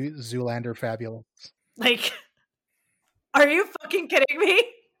very Zoolander fabulous. Like, are you fucking kidding me?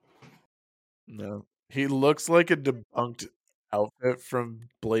 No. He looks like a debunked outfit from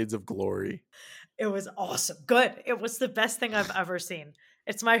Blades of Glory. It was awesome. Good. It was the best thing I've ever seen.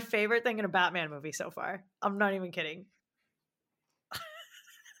 It's my favorite thing in a Batman movie so far. I'm not even kidding.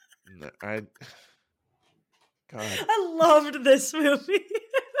 God. I loved this movie.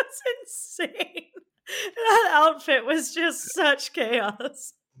 It's insane. That outfit was just such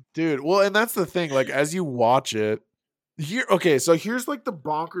chaos. Dude, well, and that's the thing. Like, as you watch it, so here's like the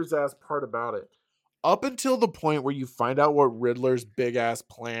bonkers ass part about it. Up until the point where you find out what Riddler's big ass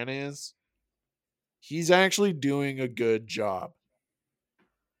plan is, he's actually doing a good job.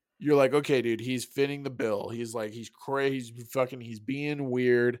 You're like, okay, dude, he's fitting the bill. He's like, he's crazy, he's being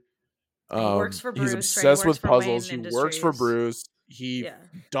weird. He works for Bruce. He's obsessed with puzzles. He Wayne works for Industries. Bruce. He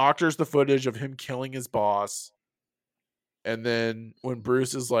doctors the footage of him killing his boss. And then when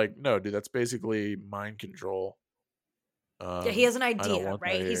Bruce is like, no, dude, that's basically mind control. He has an idea,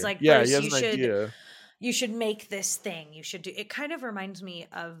 right? He's like, yeah, Bruce, he has an idea. You should make this thing. You should do. It kind of reminds me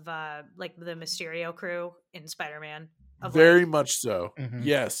of like the Mysterio crew in Spider-Man. Very much so. Mhm.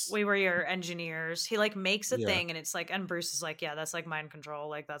 Yes. We were your engineers. He like makes a thing, and it's like, and Bruce is like, yeah, that's like mind control.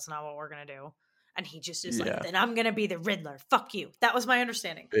 Like, that's not what we're gonna do. And he just is like, then I'm gonna be the Riddler. Fuck you. That was my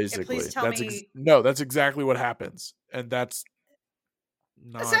understanding. Basically, please tell me. No, that's exactly what happens, and that's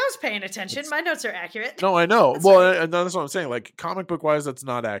not. So I was paying attention. My notes are accurate. No, I know. That's well, right. and that's what I'm saying. Like, comic book wise, that's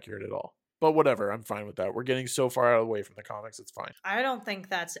not accurate at all. But whatever, I'm fine with that. We're getting so far away from the comics, it's fine. I don't think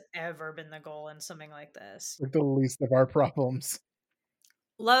that's ever been the goal in something like this. Like the least of our problems.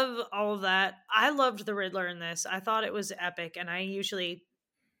 Love all of that. I loved the Riddler in this. I thought it was epic, and I usually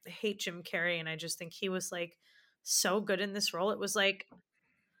hate Jim Carrey, and I just think he was like so good in this role. It was like,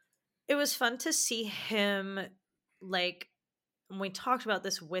 it was fun to see him, like, when we talked about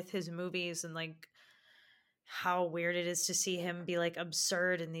this with his movies and like how weird it is to see him be like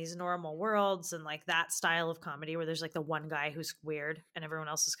absurd in these normal worlds, and like that style of comedy where there's like the one guy who's weird and everyone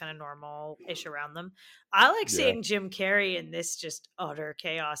else is kind of normal-ish around them. I like seeing Jim Carrey in this just utter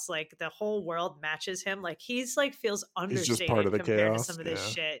chaos. Like, the whole world matches him. Like, he's like feels understated just part of the compared chaos. to some of this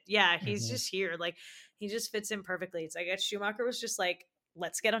shit. Yeah, he's just here. Like, he just fits in perfectly. It's like, Schumacher was just like,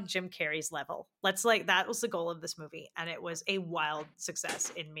 let's get on Jim Carrey's level. Let's like, that was the goal of this movie, and it was a wild success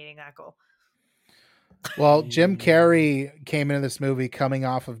in meeting that goal. Well, Jim Carrey came into this movie coming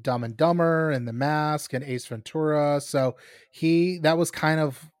off of Dumb and Dumber and The Mask and Ace Ventura. So that was kind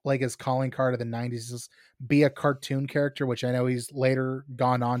of like his calling card of the 90s, is be a cartoon character, which I know he's later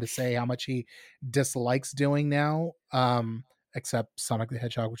gone on to say how much he dislikes doing now. Except Sonic the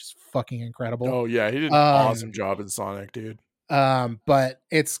Hedgehog, which is fucking incredible. Oh yeah, he did an awesome job in Sonic, dude. But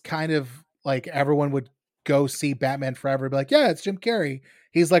it's kind of like everyone would go see Batman Forever, be like, yeah, it's Jim Carrey.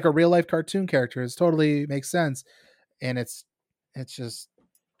 He's like a real life cartoon character. It totally makes sense. And it's just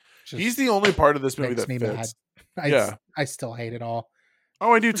he's the only part of this movie that fits. Mad. I still hate it all.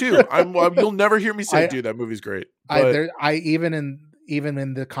 Oh, I do too. You'll never hear me say, dude, that movie's great. But Even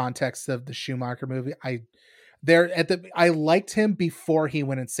in the context of the Schumacher movie, I liked him before he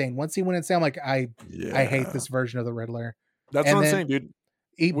went insane. Once he went insane, I'm like, I hate this version of the Riddler. That's what I'm saying, dude.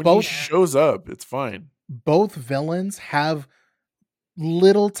 When he shows up, it's fine. Both villains have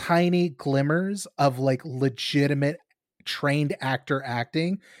little tiny glimmers of like legitimate trained actor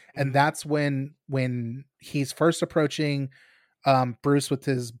acting, and that's when he's first approaching Bruce with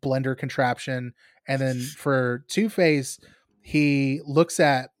his blender contraption, and then for Two-Face, he looks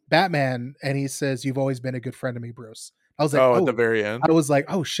at Batman and he says, "You've always been a good friend to me, Bruce." I was like, at the very end, I was like,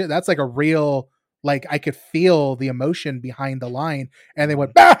 oh shit, that's like a real, like, I could feel the emotion behind the line, and they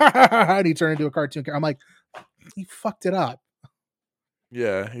went, and he turned into a cartoon character. I'm like, he fucked it up.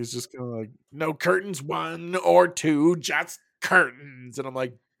 Yeah, he's just kind of like, no curtains 1 or 2, just curtains. And I'm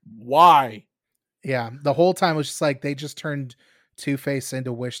like, why? Yeah, the whole time it was just like, they just turned Two-Face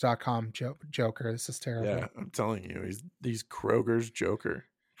into Wish.com Joker. This is terrible. Yeah, I'm telling you, he's Kroger's Joker.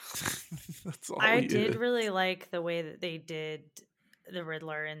 That's all I did really like the way that they did the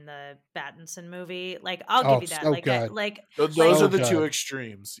Riddler in the Pattinson movie. Like, I'll give you that. So those are the two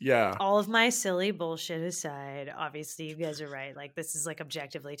extremes. Yeah. All of my silly bullshit aside, obviously you guys are right. Like, this is like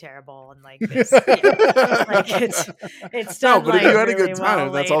objectively terrible, and like it's it's done. No, but like, if you had really a good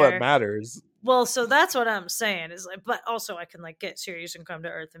time, that's all that matters. Well, so that's what I'm saying is like, but also I can like get serious and come to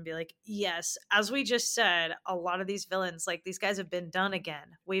earth and be like, yes, as we just said, a lot of these villains, like, these guys have been done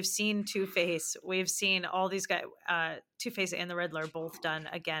again. We've seen Two-Face, we've seen all these guys, Two-Face and the Riddler both done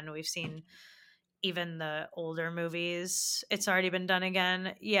again. We've seen even the older movies, it's already been done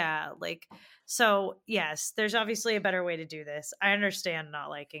again. Yeah, like, so yes, there's obviously a better way to do this. I understand not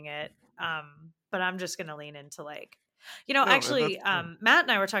liking it, but I'm just gonna lean into like, No, and actually, that's fine. Matt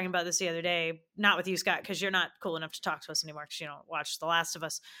and I were talking about this the other day, not with you, Scott, because you're not cool enough to talk to us anymore because you don't watch The Last of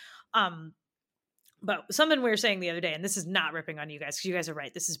Us. But something we were saying the other day, and this is not ripping on you guys because you guys are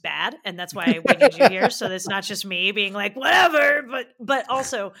right. This is bad, and that's why we need you here. So it's not just me being like whatever, but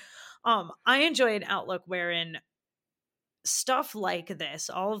also, I enjoy an outlook wherein stuff like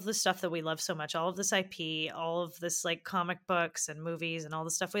this, all of the stuff that we love so much, all of this IP, all of this like comic books and movies and all the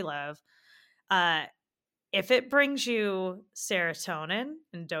stuff we love, if it brings you serotonin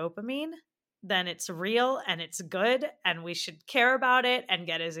and dopamine, then it's real and it's good and we should care about it and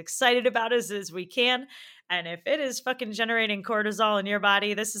get as excited about it as we can. And if it is fucking generating cortisol in your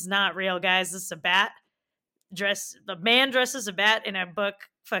body, this is not real, guys. This is a bat the man dresses a bat in a book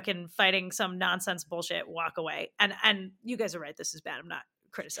fucking fighting some nonsense bullshit, walk away. And you guys are right, this is bad. I'm not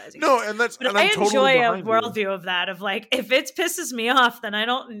criticizing No, it. and that's But and I I'm totally enjoy a behind you. worldview of that, of like, if it pisses me off, then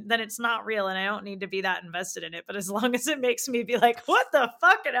it's not real and I don't need to be that invested in it. But as long as it makes me be like, what the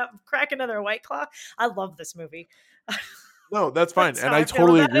fuck, and I'll crack another White Claw. I love this movie. No, that's fine. That's And how I I feel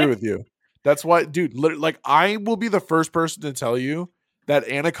totally about agree it. with you. That's why, dude, like I will be the first person to tell you that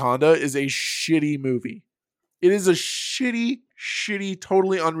Anaconda is a shitty movie. It is a shitty,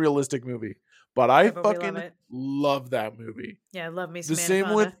 totally unrealistic movie. But I Yeah, but we love fucking it. love that movie. Yeah, I love me some The same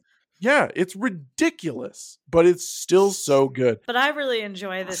Anaconda. with, yeah, it's ridiculous, but it's still so good. But I really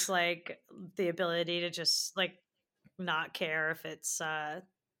enjoy this, like the ability to just like not care if it's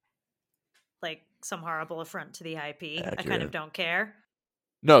like some horrible affront to the IP. I kind Accurate. of don't care.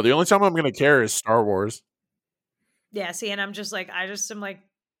 No, the only time I'm gonna care is Star Wars. Yeah, see, and I'm just like, I just am like,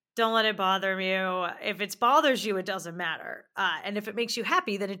 don't let it bother you. If it bothers you, it doesn't matter. And if it makes you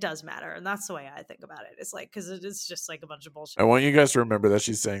happy, then it does matter. And that's the way I think about it. It's like, because it is just like a bunch of bullshit. I want you guys to remember that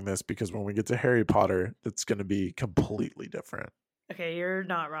she's saying this because when we get to Harry Potter, it's gonna be completely different. Okay, you're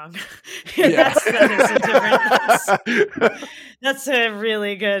not wrong. Yeah. that is a different. That's a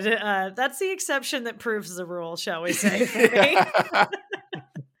really good. That's the exception that proves the rule, shall we say? For me.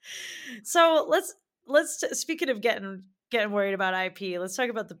 So let's speaking of getting worried about IP, let's talk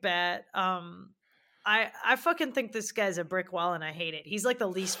about the bat. I fucking think this guy's a brick wall and I hate it. He's like the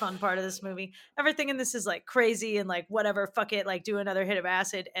least fun part of this movie. Everything in this is like crazy and like whatever, fuck it, like do another hit of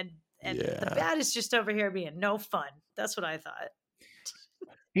acid, and the bat is just over here being no fun. That's what I thought.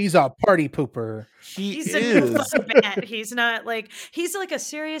 He's a party pooper. He's a fun bat. He's not like, he's like a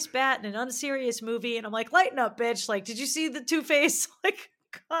serious bat in an unserious movie, and I'm like, lighten up, bitch. Like, did you see the Two-Face? Like,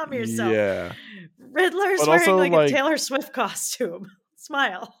 calm yourself. Yeah. Riddler's But wearing also, like like- a Taylor Swift costume.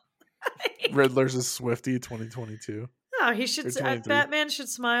 Smile. Riddler's a Swiftie 2022. No, he should. Or 23. Batman should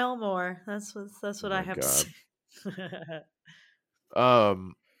smile more. That's what Oh I my have God. to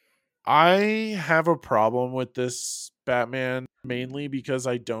say. I have a problem with this Batman mainly because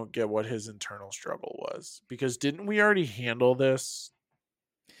I don't get what his internal struggle was. Because didn't we already handle this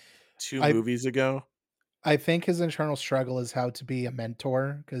two movies ago? I think his internal struggle is how to be a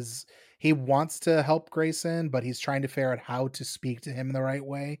mentor, because he wants to help Grayson, but he's trying to figure out how to speak to him in the right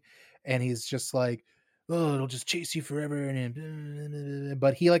way. And he's just like, oh, it'll just chase you forever. And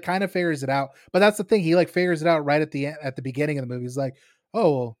but he like kind of figures it out. But that's the thing. He like figures it out right at the beginning of the movie. He's like,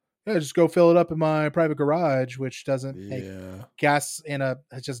 oh, well, yeah, just go fill it up in my private garage, which doesn't make gas it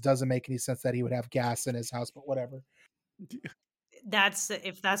just doesn't make any sense that he would have gas in his house, but whatever.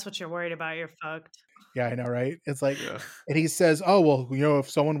 If that's what you're worried about, you're fucked. Yeah, I know, right? It's like, and he says, oh, well, if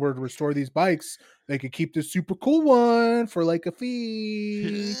someone were to restore these bikes, they could keep this super cool one for like a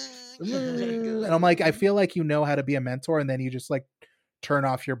fee. And I'm like, I feel like you know how to be a mentor, and then you just like turn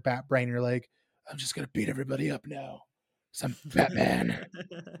off your bat brain. You're like, I'm just going to beat everybody up now. I'm Batman.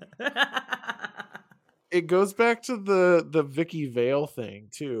 It goes back to the Vicky Vale thing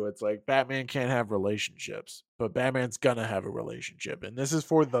too. It's like Batman can't have relationships, but Batman's gonna have a relationship, and this is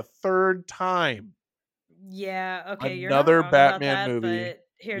for the third time. Yeah, okay. Another you're not wrong Batman about that, movie but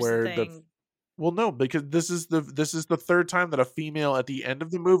here's where the thing. Well, no, because this is the third time that a female at the end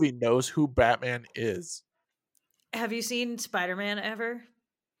of the movie knows who Batman is. Have you seen Spider-Man ever?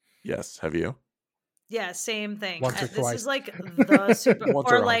 Yes, have you? Yeah, same thing. Once or This twice. is like the super, Once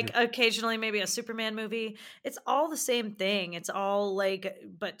or or like 100. occasionally maybe a Superman movie. It's all the same thing. It's all like,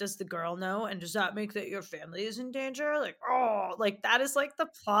 but does the girl know? And does that make that your family is in danger? Like, oh, like that is like the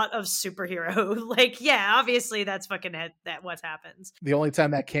plot of superhero. Like, yeah, obviously that's fucking it. That what happens. The only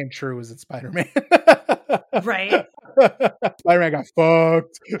time that came true was in Spider-Man. Right. Spider-Man got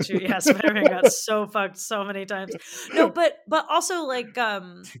fucked. Yeah, Spider-Man got so fucked so many times. No, but also like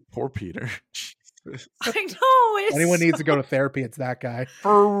Poor Peter. I know. It's Anyone needs to so- go to therapy, it's that guy.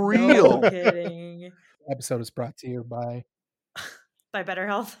 For real. No kidding. Episode is brought to you by By Better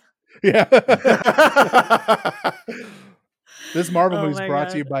Health. yeah. This Marvel Oh movie is my brought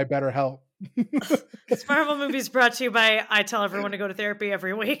to you God. by BetterHelp. This Marvel movie is brought to you by I tell everyone to go to therapy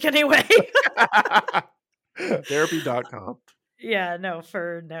every week anyway. Therapy.com. Yeah, no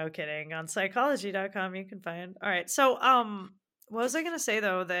kidding. On psychology.com you can find. All right. So what was I gonna say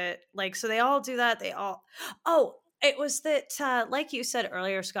though? That like so they all do that. It was that like you said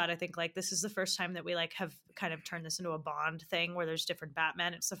earlier, Scott, I think like this is the first time that we like have kind of turned this into a Bond thing where there's different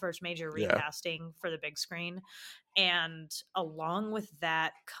Batman. It's the first major Yeah. recasting for the big screen. And along with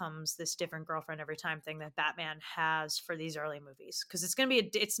that comes this different girlfriend every time thing that Batman has for these early movies. Because it's gonna be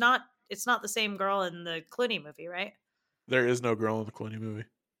it's not the same girl in the Clooney movie, right? There is no girl in the Clooney movie.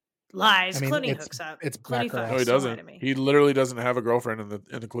 Lies. I mean, Clooney it's- hooks up. it's Clooney Batgirl. fucks. No, he Don't lie to doesn't. me. He literally doesn't have a girlfriend in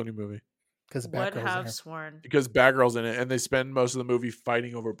the Clooney movie Because Would Batgirl's in have there. sworn. because Batgirl's in it, and they spend most of the movie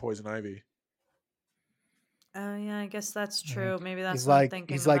fighting over Poison Ivy. Oh yeah, I guess that's Mhm. true. Maybe that's He's what I'm like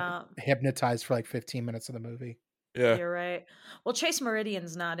thinking he's like about. hypnotized for like 15 minutes of the movie. Yeah, You're right. Well, Chase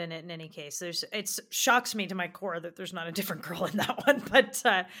Meridian's not in it in any case. It shocks me to my core that there's not a different girl in that one.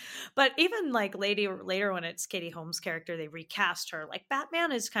 But even like later when it's Katie Holmes' character, they recast her. Like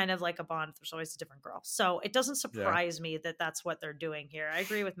Batman is kind of like a Bond. There's always a different girl, so it doesn't surprise me that that's what they're doing here. I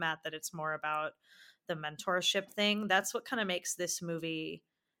agree with Matt that it's more about the mentorship thing. That's what kind of makes this movie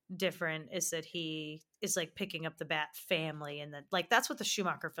different, is that he is like picking up the Bat family, and that like that's what the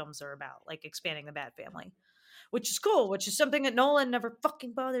Schumacher films are about, like expanding the Bat family. Which is cool, which is something that Nolan never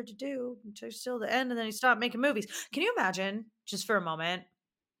fucking bothered to do until the end, and then he stopped making movies. Can you imagine, just for a moment,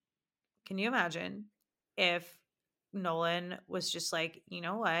 can you imagine if Nolan was just like, you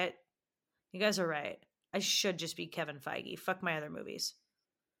know what? You guys are right. I should just be Kevin Feige. Fuck my other movies.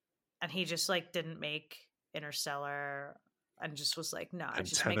 And he just like didn't make Interstellar and just was like, no, And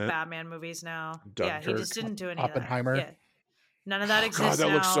just make Tenet. Batman movies now. Yeah, he Dunkirk. just didn't do any Oppenheimer. of that. Yeah. None of that God, exists that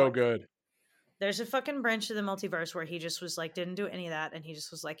now. looks so good. There's a fucking branch of the multiverse where he just was like, didn't do any of that, and he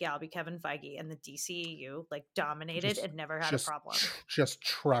just was like, yeah, I'll be Kevin Feige, and the DCEU like dominated Just- and never had a problem Just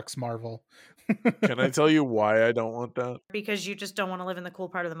trucks Marvel. Can I tell you why I don't want that? because you just don't want to live in the cool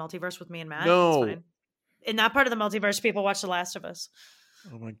part of the multiverse with me and Matt. No. It's fine. In that part of the multiverse, people watch The Last of Us.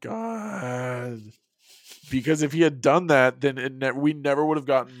 Oh my god! Because if he had done that, then we never would have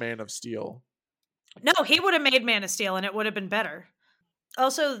gotten Man of Steel. No, he would have made Man of Steel, and it would have been better.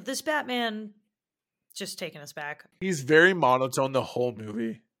 Also, this Batman just taking us back. He's very monotone the whole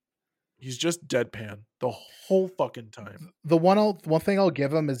movie. He's just deadpan the whole fucking time. The one thing I'll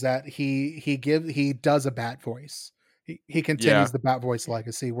give him is that he does a Bat voice. He continues Yeah. the Bat voice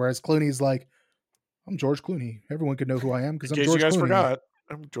legacy, whereas Clooney's like, I'm George Clooney. Everyone can know who I am because In I'm case George you guys Clooney. forgot,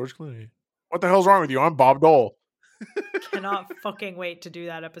 I'm George Clooney. What the hell's wrong with you? I'm Bob Dole. Cannot fucking wait to do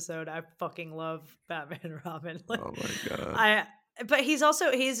that episode. I fucking love Batman and Robin. Like, Oh my god! but he's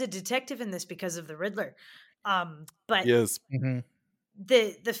a detective in this because of the Riddler. But Yes, Mhm.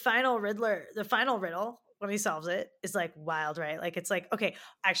 the final riddle when he solves it is like wild, right? Like it's like, okay,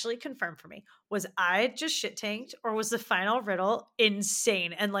 actually confirm for me. Was I just shit tanked, or was the final riddle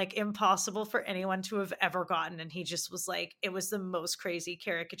insane and like impossible for anyone to have ever gotten? And he just was like, it was the most crazy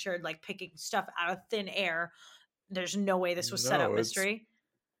caricatured, like picking stuff out of thin air. There's no way this was set No, up it's- mystery.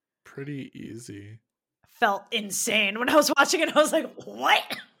 pretty easy. Felt insane when I was watching it. I was like, what?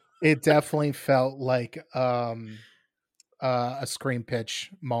 It definitely felt like a screen pitch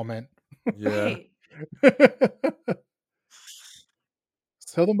moment. Yeah. Right.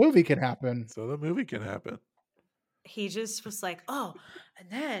 So the movie can happen. So the movie can happen. He just was like, oh, and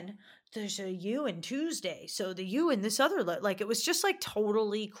then there's a you and Tuesday. So the you and this other, like, it was just like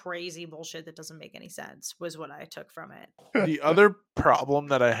totally crazy bullshit that doesn't make any sense, was what I took from it. The other problem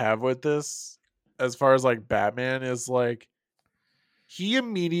that I have with this, as far as like Batman, is like he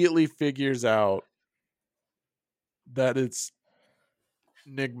immediately figures out that it's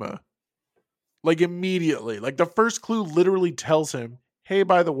Nigma. Like immediately. Like the first clue literally tells him, hey,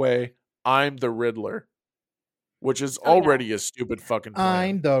 by the way, I'm the Riddler. Which is Oh, yeah. already a stupid fucking plan.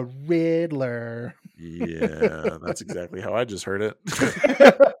 I'm the Riddler. Yeah, that's exactly how I just heard it.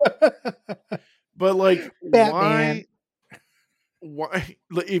 But like, Batman. why?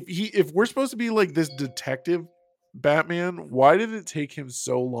 Like, if we're supposed to be like this detective Batman, why did it take him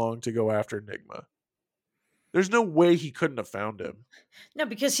so long to go after Nigma? There's no way he couldn't have found him. No,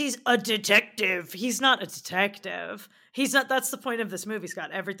 because he's a detective. He's not a detective. He's not. That's the point of this movie,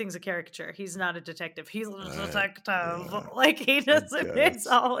 Scott. Everything's a caricature. He's not a detective. He's a detective. Yeah, Like he doesn't. It's guess.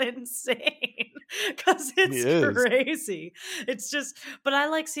 all insane because He it's is. crazy. It's just. But I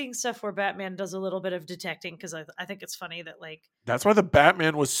like seeing stuff where Batman does a little bit of detecting because I think it's funny that like. That's why the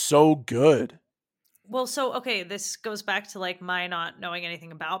Batman was so good. Well, so okay, this goes back to like my not knowing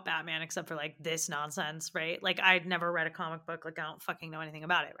anything about Batman except for like this nonsense, right? Like I'd never read a comic book, like I don't fucking know anything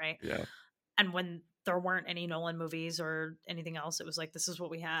about it, right? Yeah. And when there weren't any Nolan movies or anything else, it was like this is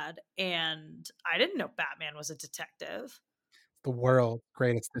what we had. And I didn't know Batman was a detective. The world's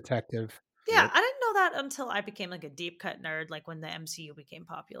greatest detective. Yeah, Yep. I didn't know that until I became like a deep cut nerd, like when the MCU became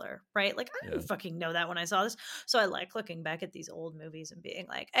popular, right? Like I didn't Yeah. fucking know that when I saw this. So I like looking back at these old movies and being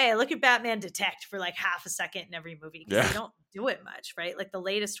like, hey, look at Batman detect for like half a second in every movie because Yeah. they don't do it much, right? Like the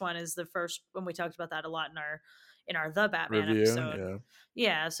latest one is the first when we talked about that a lot in our The Batman Review. episode. Yeah.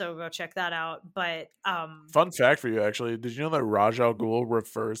 Yeah, so go check that out. But Fun fact for you, actually, did you know that Raj Al Ghul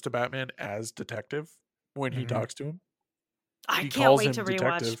refers to Batman as detective when he Mhm. talks to him? I He can't calls wait him to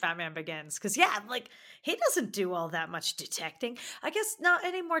rewatch detective. Batman Begins because yeah, like he doesn't do all that much detecting. I guess not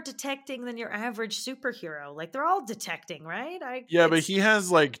any more detecting than your average superhero. Like they're all detecting, right? Yeah, but he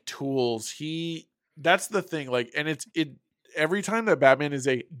has like tools. That's the thing. Like, and it every time that Batman is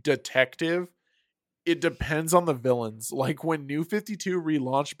a detective, it depends on the villains. Like when New 52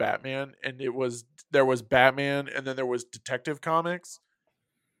 relaunched Batman and there was Batman and then there was Detective Comics.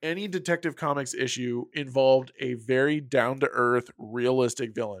 Any Detective Comics issue involved a very down-to-earth,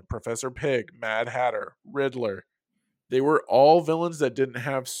 realistic villain. Professor Pig, Mad Hatter, Riddler. They were all villains that didn't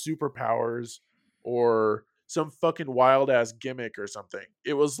have superpowers or some fucking wild ass gimmick or something.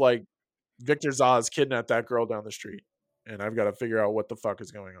 It was like Victor Zsasz kidnapped that girl down the street, and I've got to figure out what the fuck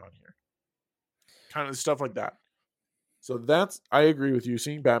is going on here. Kind of stuff like that. So I agree with you.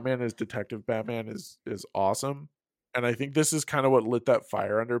 Seeing Batman as Detective Batman is awesome. And I think this is kind of what lit that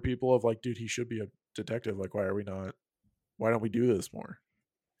fire under people of like, dude, he should be a detective. Like, why don't we do this more?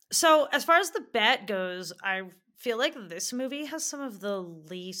 So as far as the Bat goes, I feel like this movie has some of the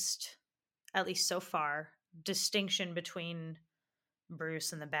least, at least so far, distinction between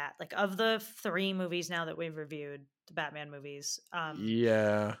Bruce and the Bat. Like of the 3 movies now that we've reviewed, the Batman movies,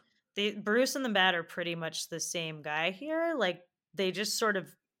 Yeah. the Bruce and the Bat are pretty much the same guy here. Like they just sort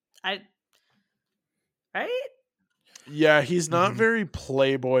of, I right. Yeah, he's not Mhm. very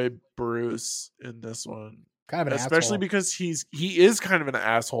Playboy Bruce in this one. Kind of an Especially asshole. because he is kind of an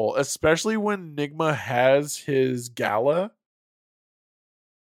asshole, especially when Nigma has his gala.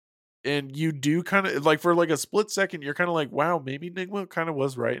 And you do kind of like for like a split second, you're kind of like, wow, maybe Nigma kind of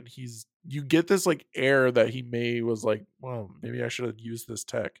was right. And you get this like air that he may was like, well, maybe I should have used this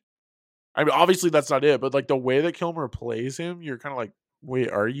tech. I mean, obviously that's not it, but like the way that Kilmer plays him, you're kind of like,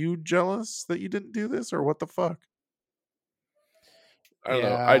 wait, are you jealous that you didn't do this or what the fuck? I don't know.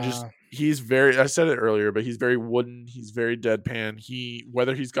 Yeah. I said it earlier, but he's very wooden. He's very deadpan.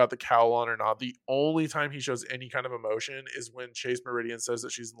 Whether he's got the cowl on or not, the only time he shows any kind of emotion is when Chase Meridian says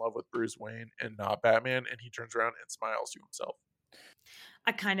that she's in love with Bruce Wayne and not Batman, and he turns around and smiles to himself.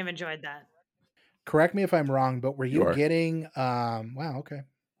 I kind of enjoyed that. Correct me if I'm wrong, but were You you are. getting wow, okay.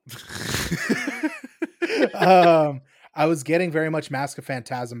 I was getting very much Mask of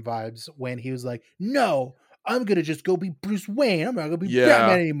Phantasm vibes when he was like, "No, I'm gonna just go be Bruce Wayne. I'm not gonna be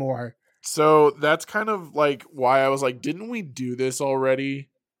Batman anymore." So that's kind of like why I was like, didn't we do this already?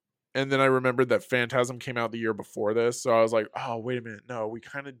 And then I remembered that Phantasm came out the year before this. So I was like, oh, wait a minute. No, we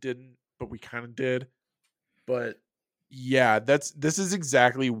kind of didn't, but we kind of did. But yeah, this is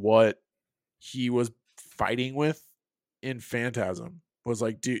exactly what he was fighting with in Phantasm. Was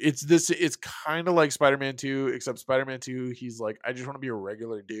like, dude, it's kind of like Spider-Man 2, except Spider-Man 2, he's like, I just want to be a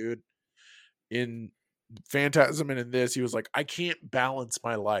regular dude. In Phantasm and in this, he was like, I can't balance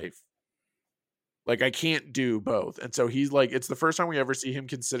my life. Like I can't do both. And so he's like, it's the first time we ever see him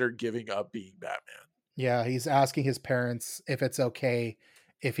consider giving up being Batman. Yeah, he's asking his parents if it's okay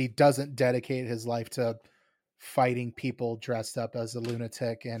if he doesn't dedicate his life to fighting people dressed up as a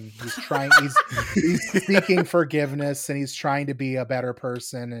lunatic, and he's seeking forgiveness, and he's trying to be a better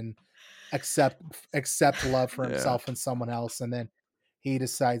person and accept love for Yeah. himself and someone else, and then he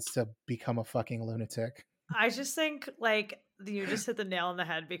decides to become a fucking lunatic. I just think like you just hit the nail on the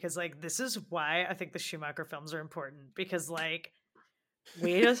head because like this is why I think the Schumacher films are important because like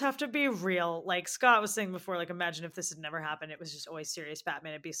we just have to be real. Like Scott was saying before, like imagine if this had never happened, it was just always serious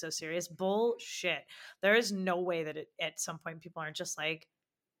Batman, it'd be so serious. Bullshit. There is no way that at some point people aren't just like,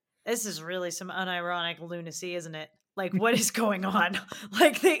 this is really some unironic lunacy, isn't it? Like, what is going on?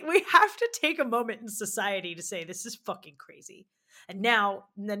 Like, we have to take a moment in society to say this is fucking crazy. And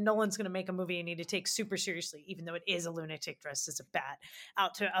then Nolan's going to make a movie you need to take super seriously, even though it is a lunatic dressed as a bat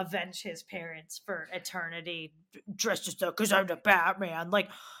out to avenge his parents for eternity, dressed as because I'm the Batman. Like,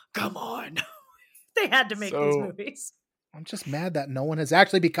 come on. They had to make these movies. I'm just mad that no one has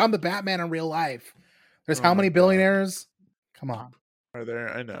actually become the Batman in real life. There's how many billionaires? Come on. Are there?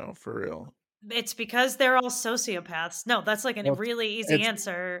 I know, for real. It's because they're all sociopaths. No, that's like a really easy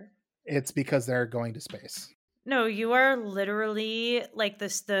answer. It's because they're going to space. No, you are literally like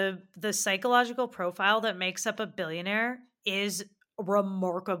this. The psychological profile that makes up a billionaire is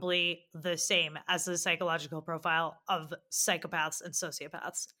remarkably the same as the psychological profile of psychopaths and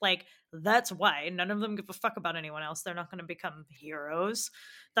sociopaths. Like, that's why none of them give a fuck about anyone else. They're not going to become heroes.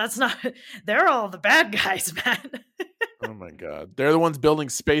 They're all the bad guys, man. Oh my God. They're the ones building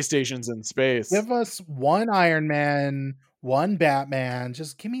space stations in space. Give us one Iron Man, one Batman.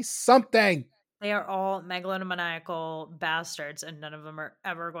 Just give me something. They are all megalomaniacal bastards, and none of them are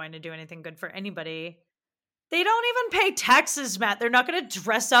ever going to do anything good for anybody. They don't even pay taxes, Matt. They're not going to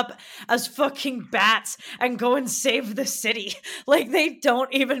dress up as fucking bats and go and save the city. Like, they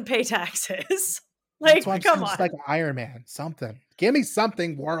don't even pay taxes. Like, come on. Just like Iron Man, something. Give me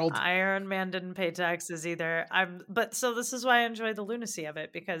something, world. Iron Man didn't pay taxes either. So this is why I enjoy the lunacy of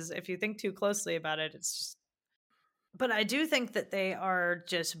it, because if you think too closely about it, it's just. But I do think that they are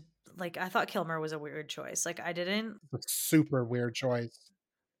just like, I thought Kilmer was a weird choice. Like, I didn't. A super weird choice.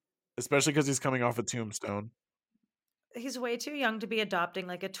 Especially because he's coming off a Tombstone. He's way too young to be adopting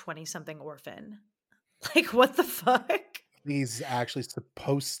like a 20-something orphan. Like, what the fuck? He's actually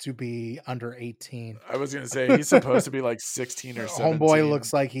supposed to be under 18. I was going to say, he's supposed to be like 16 or 17. Homeboy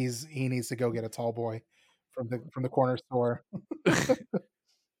looks like he needs to go get a tall boy from the corner store.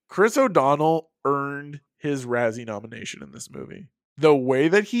 Chris O'Donnell earned his Razzie nomination in this movie. The way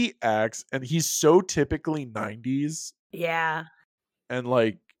that he acts, and he's so typically 90s. Yeah. And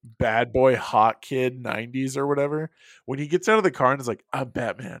like bad boy hot kid 90s or whatever. When he gets out of the car and is like, I'm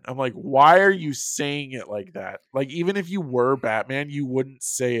Batman. I'm like, why are you saying it like that? Like, even if you were Batman, you wouldn't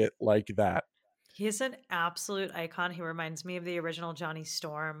say it like that. He's an absolute icon. He reminds me of the original Johnny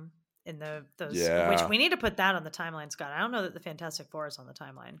Storm in those, which we need to put that on the timeline, Scott. I don't know that the Fantastic Four is on the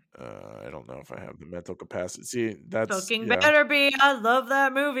timeline. I don't know if I have the mental capacity. See, that's fucking better be. I love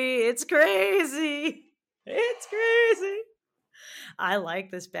that movie. It's crazy. It's crazy. I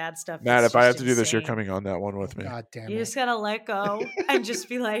like this bad stuff. Matt, if I have to do this, you're coming on that one with me. God damn it. You just gotta let go and just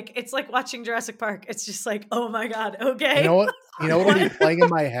be like, it's like watching Jurassic Park. It's just like, oh my God, okay. You know what? Will be playing in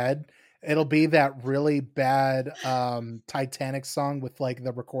my head? It'll be that really bad Titanic song with like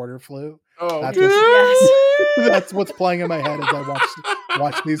the recorder flute. Oh, that's what's playing in my head as I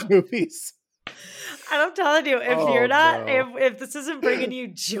watch these movies. I'm telling you, if this isn't bringing you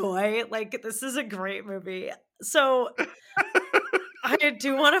joy, like, this is a great movie. So I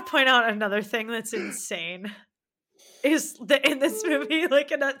do want to point out another thing that's insane is that in this movie, like,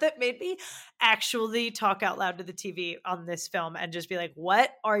 that made me actually talk out loud to the TV on this film and just be like,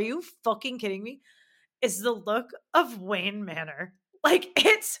 what? Are you fucking kidding me? Is the look of Wayne Manor. Like,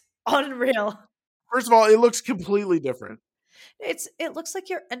 it's unreal. First of all, it looks completely different. It looks like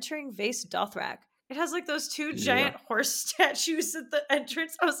you're entering Vase Dothrak. It has like those two giant horse statues at the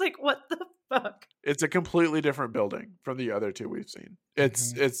entrance. I was like, what the fuck? It's a completely different building from the other two we've seen.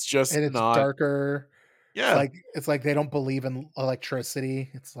 It's just and it's not darker. Yeah. It's like they don't believe in electricity.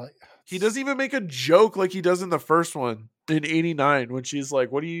 It's like he doesn't even make a joke like he does in the first one in 89 when she's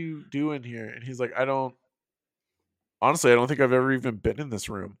like, what are you doing here? And he's like, I don't think I've ever even been in this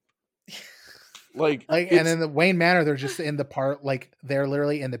room. Like and in the Wayne Manor, they're just in the part, like they're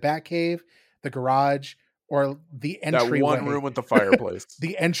literally in the Batcave, the garage, or the entryway. That one room with the fireplace.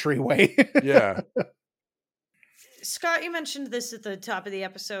 The entryway. Yeah. Scott, you mentioned this at the top of the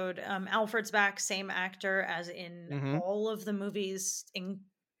episode. Alfred's back, same actor as in all of the movies,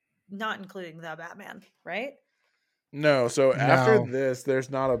 not including the Batman, right? No, so after this, there's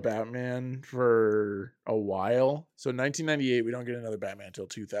not a Batman for a while. So 1998, we don't get another Batman until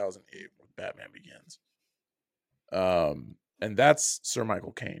 2008 when Batman Begins. And that's Sir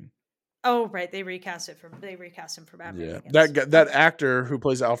Michael Caine. Oh, right. They recast him for Batman. Yeah, that actor who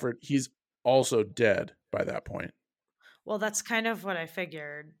plays Alfred, he's also dead by that point. Well, that's kind of what I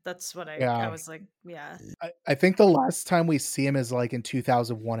figured. That's what I was like, yeah. I think the last time we see him is like in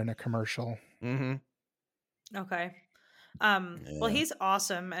 2001 in a commercial. Mm-hmm. Okay. Well, he's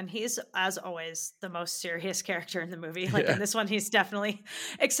awesome, and he's, as always, the most serious character in the movie. Like in this one, he's definitely,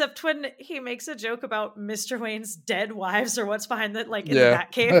 except when he makes a joke about Mr. Wayne's dead wives or what's behind the, like in the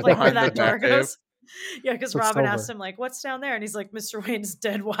Batcave, like where that door goes. Yeah, because So it's Robin asked over. him, like, what's down there? And he's like, Mr. Wayne's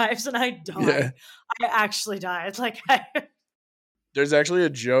dead wives. And I Yeah. died. I actually died. Like, There's actually a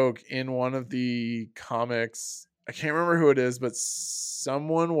joke in one of the comics. I can't remember who it is, but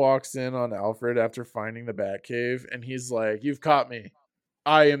someone walks in on Alfred after finding the Batcave, and he's like, "You've caught me.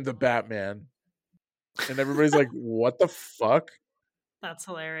 I am the Batman." And everybody's like, "What the fuck?" that's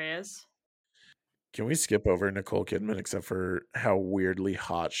hilarious. Can we skip over Nicole Kidman except for how weirdly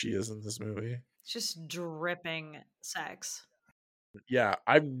hot she is in this movie? Just dripping sex. Yeah,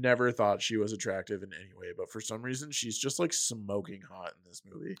 I've never thought she was attractive in any way, but for some reason she's just like smoking hot in this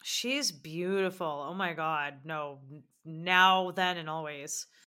movie. She's beautiful. Oh my God. No, now, then, and always.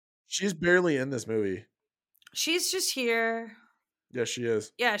 She's barely in this movie. She's just here. Yes, she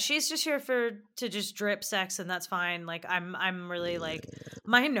is. Yeah, she's just here to just drip sex, and that's fine. Like, I'm really like,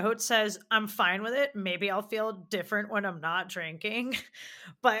 my note says I'm fine with it. Maybe I'll feel different when I'm not drinking,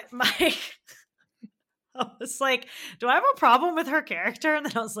 but I was like, do I have a problem with her character? And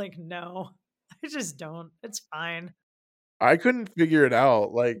then I was like, no, I just don't. It's fine. I couldn't figure it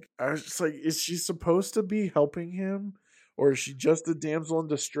out. Like, I was just like, is she supposed to be helping him? Or is she just a damsel in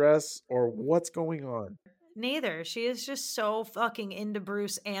distress? Or what's going on? Neither. She is just so fucking into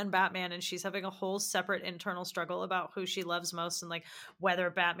Bruce and Batman, and she's having a whole separate internal struggle about who she loves most and like whether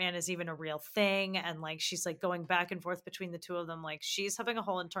Batman is even a real thing. And like she's like going back and forth between the two of them. Like she's having a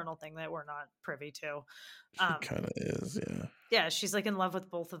whole internal thing that we're not privy to. She kind of is, yeah. Yeah, she's like in love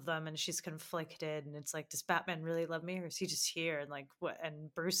with both of them, and she's conflicted. And it's like, does Batman really love me, or is he just here? And like, what?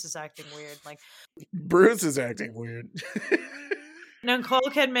 And Bruce is acting weird. Like, Bruce is acting weird. Nicole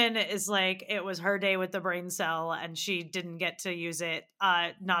Kidman is like, it was her day with the brain cell and she didn't get to use it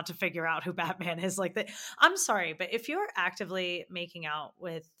not to figure out who Batman is. Like, I'm sorry, but if you're actively making out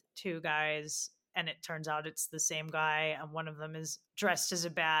with two guys and it turns out it's the same guy and one of them is dressed as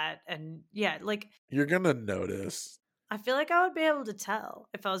a bat, and yeah, like, you're gonna notice. I feel like I would be able to tell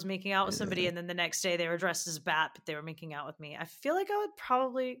if I was making out with somebody and then the next day they were dressed as a bat but they were making out with me. I feel like I would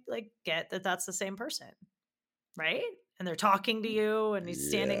probably like get that that's the same person, right? And they're talking to you and he's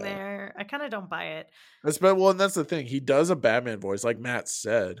standing there. I kind of don't buy it. Well, and that's the thing. He does a Batman voice, like Matt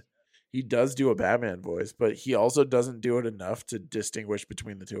said. He does do a Batman voice, but he also doesn't do it enough to distinguish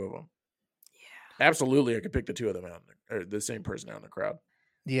between the two of them. Yeah. Absolutely, I could pick the two of them out, or the same person out in the crowd.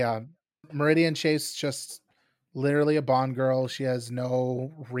 Yeah. Meridian Chase just literally a Bond girl. She has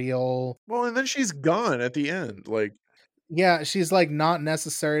no real... Well, and then she's gone at the end. Like, yeah, she's like not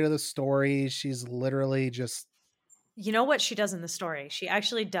necessary to the story. She's literally just... You know what she does in the story? She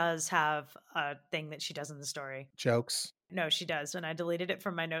actually does have a thing that she does in the story. Jokes. No, she does. And I deleted it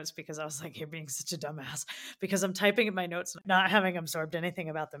from my notes because I was like, you're being such a dumbass. Because I'm typing in my notes, not having absorbed anything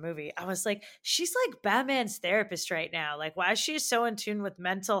about the movie. I was like, she's like Batman's therapist right now. Like, why is she so in tune with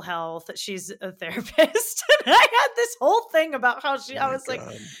mental health? She's a therapist. And I had this whole thing about how I was God. Like,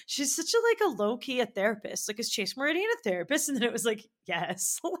 she's such a low-key a therapist. Like, is Chase Meridian a therapist? And then it was like,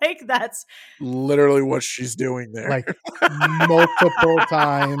 yes. Like, that's literally what she's doing there. Like, multiple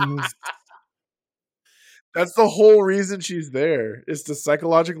times. That's the whole reason she's there, is to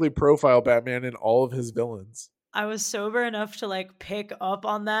psychologically profile Batman and all of his villains. I was sober enough to like pick up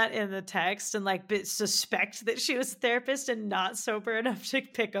on that in the text and like suspect that she was a therapist, and not sober enough to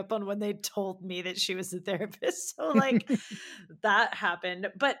pick up on when they told me that she was a therapist. So like that happened.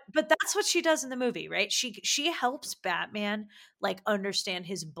 But that's what she does in the movie, right? She helps Batman like understand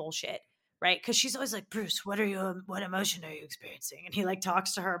his bullshit, right? Because she's always like, Bruce, what emotion are you experiencing? And he like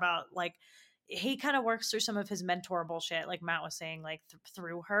talks to her about like, he kind of works through some of his mentor bullshit, like Matt was saying, like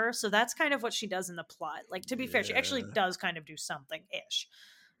through her. So that's kind of what she does in the plot. Like, to be fair, she actually does kind of do something ish.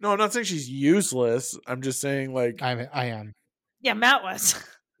 No, I'm not saying she's useless. I'm just saying, like, I am. Yeah, Matt was.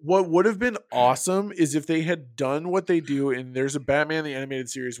 What would have been awesome is if they had done what they do, and there's a Batman the animated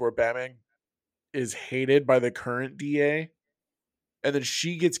series where Batman is hated by the current DA, and then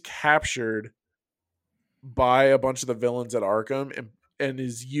she gets captured by a bunch of the villains at Arkham and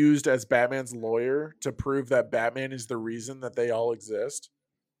is used as Batman's lawyer to prove that Batman is the reason that they all exist.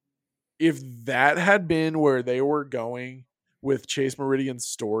 If that had been where they were going with Chase Meridian's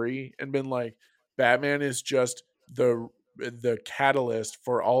story and been like, Batman is just the catalyst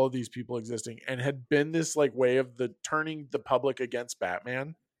for all of these people existing, and had been this like way of the turning the public against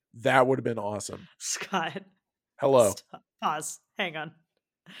Batman, that would have been awesome. Scott. Hello. Stop. Pause. Hang on.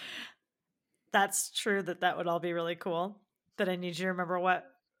 That's true that would all be really cool. But I need you to remember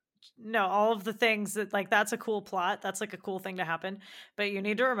all of the things that like, that's a cool plot. That's like a cool thing to happen. But you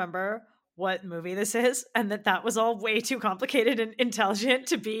need to remember what movie this is, and that was all way too complicated and intelligent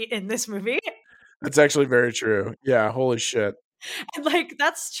to be in this movie. That's actually very true. Yeah, holy shit. And like,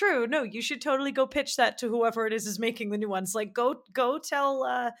 that's true. No, you should totally go pitch that to whoever it is making the new ones. Like, go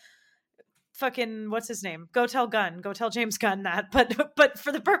tell fucking what's his name? Go tell James Gunn that. But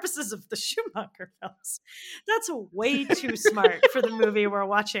for the purposes of the Schumacher films, that's way too smart for the movie we're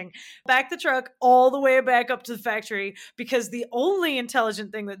watching. Back the truck all the way back up to the factory, because the only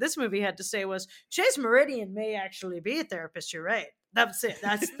intelligent thing that this movie had to say was Chase Meridian may actually be a therapist. You're right. That's it.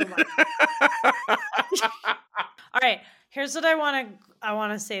 That's the one. All right. Here's what I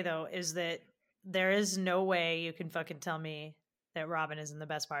want to say though, is that there is no way you can fucking tell me that Robin isn't the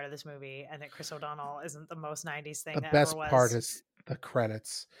best part of this movie and that Chris O'Donnell isn't the most 90s thing The that best ever was. part is the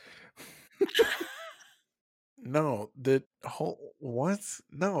credits. No, what?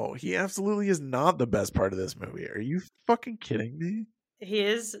 No, he absolutely is not the best part of this movie. Are you fucking kidding me? He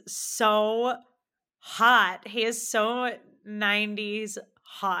is so hot. He is so 90s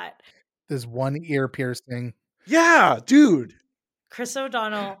hot. There's one ear piercing. Yeah, dude. Chris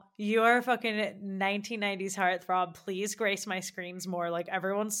O'Donnell, you are a fucking 1990s heartthrob. Please grace my screens more. Like,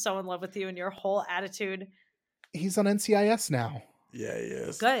 everyone's so in love with you and your whole attitude. He's on NCIS now. Yeah, he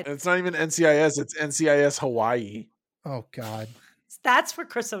is. Good. And it's not even NCIS, it's NCIS Hawaii. Oh, God. That's where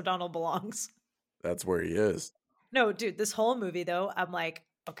Chris O'Donnell belongs. That's where he is. No, dude, this whole movie, though, I'm like,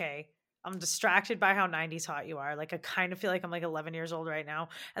 okay, I'm distracted by how 90s hot you are. Like, I kind of feel like I'm like 11 years old right now.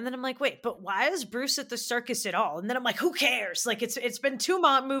 And then I'm like, wait, but why is Bruce at the circus at all? And then I'm like, who cares? Like, it's been 2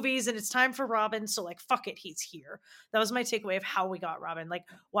 movies and it's time for Robin. So like, fuck it, he's here. That was my takeaway of how we got Robin. Like,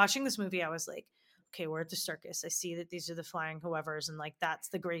 watching this movie, I was like, okay, we're at the circus. I see that these are the flying whoever's, and like, that's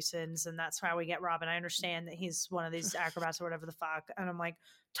the Graysons, and that's how we get Robin. I understand that he's one of these acrobats or whatever the fuck. And I'm like,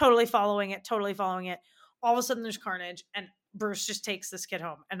 totally following it. All of a sudden there's carnage and Bruce just takes this kid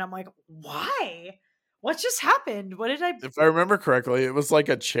home. And I'm like, why? What just happened? What did I... If I remember correctly, it was like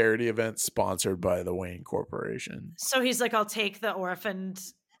a charity event sponsored by the Wayne Corporation. So he's like, I'll take the orphaned...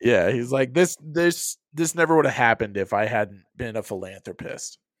 Yeah, he's like, this never would have happened if I hadn't been a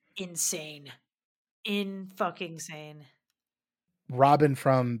philanthropist. Insane. In-fucking sane. Robin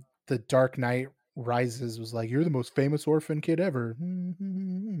from The Dark Knight Rises was like, you're the most famous orphan kid ever.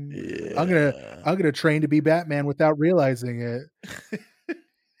 Yeah. I'm gonna train to be Batman without realizing it.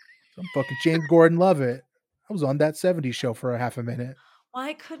 I'm fucking James Gordon-Levitt. I was on that 70s show for a half a minute.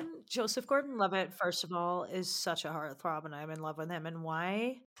 Why couldn't Joseph Gordon-Levitt, first of all, is such a heartthrob and I'm in love with him. And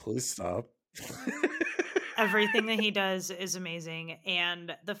why? Please stop. Everything that he does is amazing.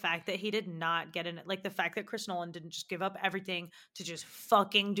 And the fact that he did not get in it, like the fact that Chris Nolan didn't just give up everything to just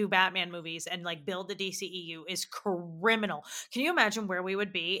fucking do Batman movies and like build the DCEU is criminal. Can you imagine where we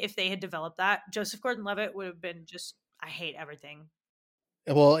would be if they had developed that? Joseph Gordon-Levitt would have been just, I hate everything.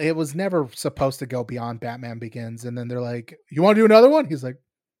 Well, it was never supposed to go beyond Batman Begins. And then they're like, you want to do another one? He's like,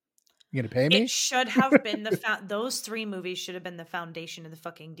 you gonna pay me? It should have been those 3 movies should have been the foundation of the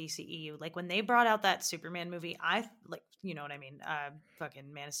fucking DCEU. Like when they brought out that Superman movie, I like, you know what I mean?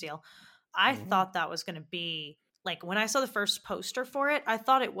 Fucking Man of Steel. I thought that was going to be like, when I saw the first poster for it, I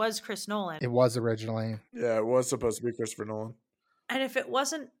thought it was Chris Nolan. It was originally. Yeah, it was supposed to be Christopher Nolan. And if it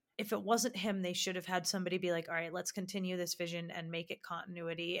wasn't him, they should have had somebody be like, all right, let's continue this vision and make it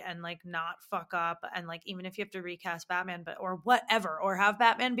continuity and like not fuck up. And like, even if you have to recast Batman, or whatever, or have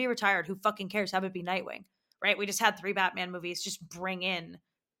Batman be retired, who fucking cares? Have it be Nightwing, right? We just had 3 Batman movies. Just bring in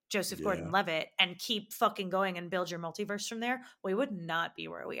Joseph Gordon-Levitt and keep fucking going and build your multiverse from there. We would not be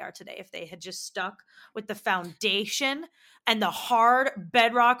where we are today if they had just stuck with the foundation and the hard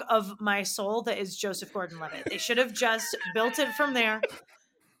bedrock of my soul that is Joseph Gordon-Levitt. They should have just built it from there.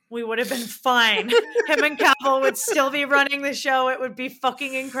 We would have been fine. Him and Cavill would still be running the show. It would be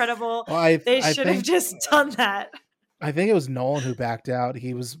fucking incredible. Well, they should have just done that. I think it was Nolan who backed out.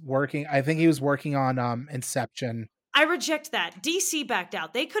 He was working on Inception. I reject that. DC backed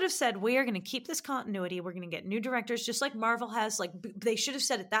out. They could have said, we are going to keep this continuity. We're going to get new directors just like Marvel has. Like, they should have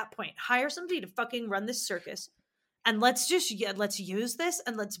said at that point, hire somebody to fucking run this circus. And let's use this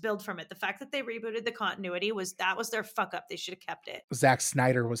and let's build from it. The fact that they rebooted the continuity was their fuck up. They should have kept it. Zack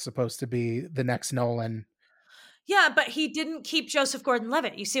Snyder was supposed to be the next Nolan. Yeah, but he didn't keep Joseph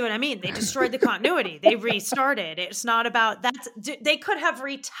Gordon-Levitt. You see what I mean? They destroyed the continuity. They restarted. It's not about that. They could have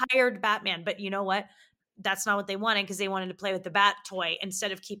retired Batman, but you know what? That's not what they wanted, because they wanted to play with the bat toy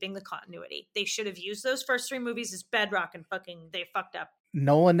instead of keeping the continuity. They should have used those first 3 movies as bedrock and they fucked up.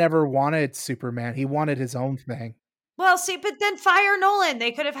 Nolan never wanted Superman. He wanted his own thing. Well, see, but then fire Nolan.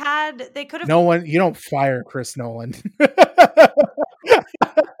 They could have. No one. You don't fire Chris Nolan.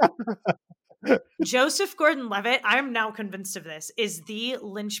 Joseph Gordon-Levitt, I'm now convinced of this, is the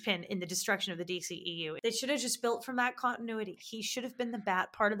linchpin in the destruction of the DCEU. They should have just built from that continuity. He should have been the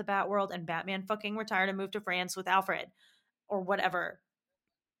Bat part of the Bat world, and Batman fucking retired and moved to France with Alfred. or whatever.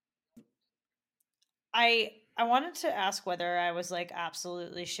 I wanted to ask whether I was like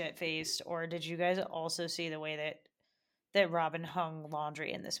absolutely shit-faced, or did you guys also see the way that Robin hung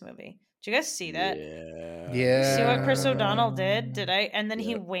laundry in this movie? Did you guys see that? Yeah. See what Chris O'Donnell did? Did I? And then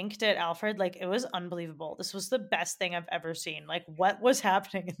he Yep. winked at Alfred. Like, it was unbelievable. This was the best thing I've ever seen. Like, what was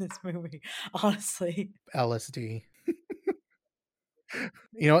happening in this movie? Honestly. LSD.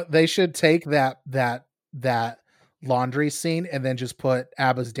 You know what? They should take that laundry scene and then just put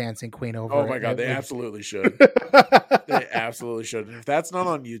ABBA's Dancing Queen over Oh my it. god, It they would- absolutely should. They absolutely should. And if that's not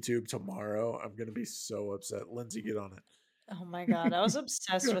on YouTube tomorrow, I'm gonna be so upset. Lindsay, get on it. Oh my god, I was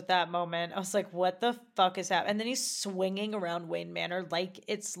obsessed with that moment. I was like, what the fuck is happening? And then he's swinging around Wayne Manor like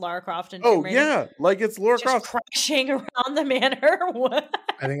it's Lara Croft and Tomb Oh Raider, yeah, like it's Lara just Croft. crashing around the manor. What?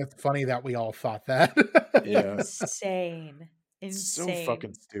 I think it's funny that we all thought that. Yeah. Insane. So Insane.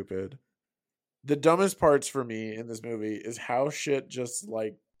 fucking stupid. The dumbest parts for me in this movie is how shit just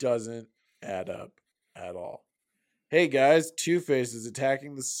like doesn't add up at all. Hey guys, Two-Face is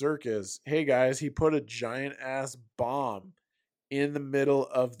attacking the circus. Hey guys, he put a giant ass bomb in the middle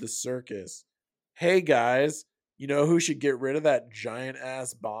of the circus. Hey guys, you know who should get rid of that giant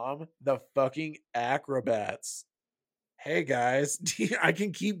ass bomb? The fucking acrobats. Hey guys, I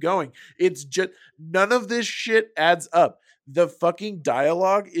can keep going. It's just none of this shit adds up. The fucking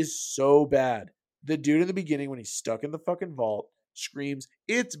dialogue is so bad. The dude in the beginning, when he's stuck in the fucking vault, screams,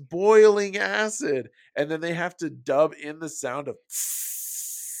 "It's boiling acid." And then they have to dub in the sound of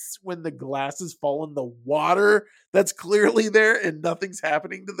when the glasses fall in the water that's clearly there and nothing's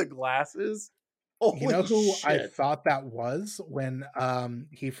happening to the glasses. Holy You know who I shit. thought that was when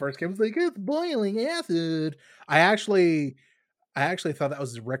he first came? It was like, it's boiling acid. I actually thought that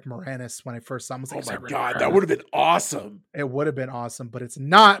was Rick Moranis when I first saw him. I was Oh like, "Is my that Rick god, Moranis?" that would have been awesome. It would have been awesome, but it's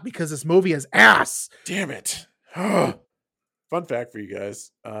not because this movie is ass. Damn it. Fun fact for you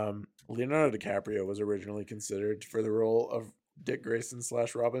guys. Leonardo DiCaprio was originally considered for the role of Dick Grayson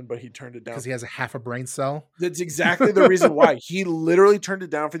 / Robin, but he turned it down. Because he has a half a brain cell. That's exactly the reason why. He literally turned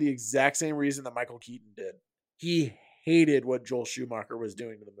it down for the exact same reason that Michael Keaton did. He hated what Joel Schumacher was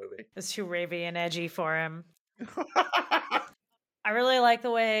doing to the movie. It's too ravey and edgy for him. I really like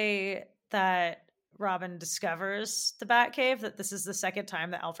the way that Robin discovers the Batcave, that this is the second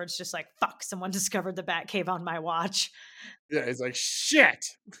time that Alfred's just like, fuck, someone discovered the Batcave on my watch. Yeah, he's like, shit.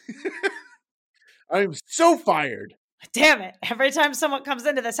 I'm so fired. Damn it. Every time someone comes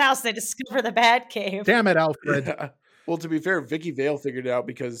into this house, they discover the Batcave. Damn it, Alfred. Yeah. Well, to be fair, Vicky Vale figured it out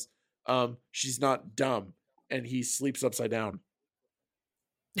because she's not dumb and he sleeps upside down.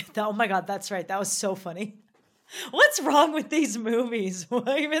 Oh my god, that's right. That was so funny. What's wrong with these movies?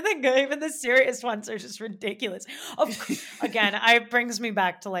 Even the serious ones are just ridiculous. Again, it brings me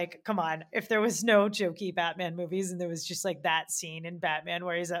back to like, come on, if there was no jokey Batman movies and there was just like that scene in Batman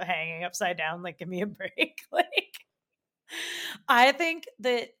where he's hanging upside down, like, give me a break. Like, I think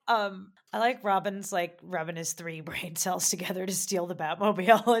that I like Robin's like rubbing his 3 brain cells together to steal the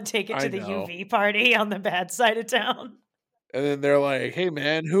Batmobile and take it to the UV party on the bad side of town. And then they're like, hey,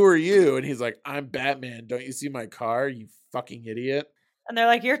 man, who are you? And he's like, I'm Batman. Don't you see my car, you fucking idiot? And they're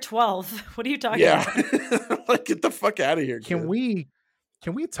like, you're 12. What are you talking about? Yeah. Like, get the fuck out of here, Can kid.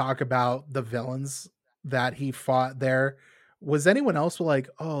 we talk about the villains that he fought there? Was anyone else like,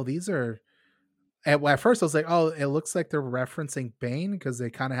 oh, these are... At first I was like, oh, it looks like they're referencing Bane because they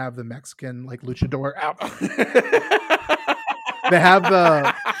kind of have the Mexican like luchador out. They have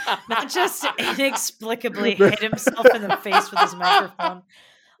the... Not just inexplicably hit himself in the face with his microphone.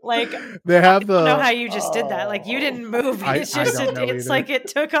 Like, they have the... I don't know how you just did that. Like, you didn't move. It's I just, don't know it's either. like it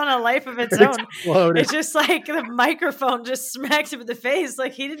took on a life of its It own. exploded. It's just like the microphone just smacked him in the face.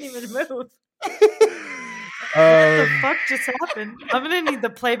 Like, he didn't even move. What the fuck just happened? I'm gonna need the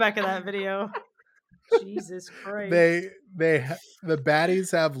playback of that video. Jesus Christ. The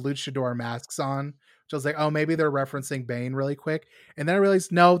baddies have luchador masks on, which I was like, oh, maybe they're referencing Bane really quick. And then I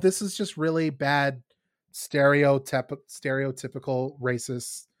realized, no, this is just really bad stereotypical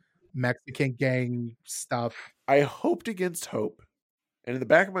racist Mexican gang stuff. I hoped against hope. And in the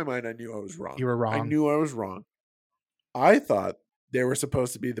back of my mind, I knew I was wrong. You were wrong. I knew I was wrong. I thought they were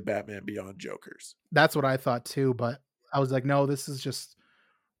supposed to be the Batman Beyond Jokers. That's what I thought too, but I was like, no, this is just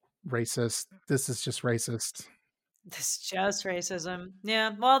racist. This is just racist. This is just racism.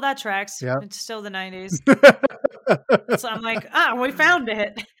 Yeah, well, that tracks. Yeah. It's still the 90s. So I'm like, we found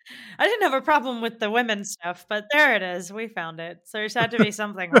it. I didn't have a problem with the women stuff, but there it is. We found it. So there's had to be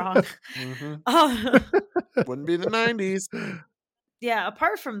something wrong. Mm-hmm. Oh, Wouldn't be the 90s. Yeah,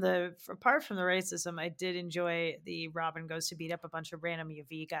 apart from the racism, I did enjoy the Robin goes to beat up a bunch of random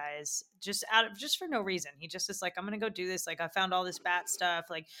UV guys just for no reason. He just is like, I'm gonna go do this. Like, I found all this bat stuff.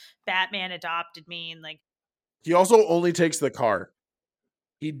 Like, Batman adopted me, and like, He also only takes the car.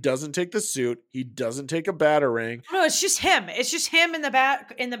 He doesn't take the suit. He doesn't take a Batarang. no, it's just him. It's just him in the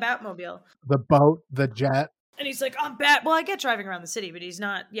Batmobile. The boat, the jet. And he's like, I'm Bat. Well, I get driving around the city, but he's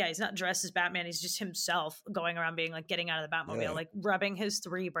not dressed as Batman. He's just himself going around being like getting out of the Batmobile, like rubbing his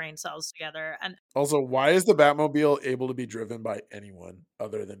 3 brain cells together. And also, why is the Batmobile able to be driven by anyone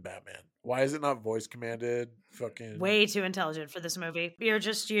other than Batman? Why is it not voice commanded? Fucking way too intelligent for this movie. You're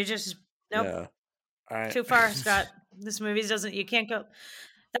just nope. Yeah. Too far, Scott. This movie doesn't. You can't go.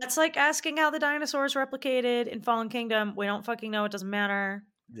 That's like asking how the dinosaurs replicated in Fallen Kingdom. We don't fucking know. It doesn't matter.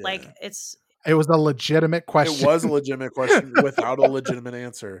 Yeah. Like It was a legitimate question. It was a legitimate question without a legitimate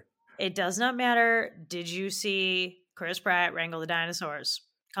answer. It does not matter. Did you see Chris Pratt wrangle the dinosaurs?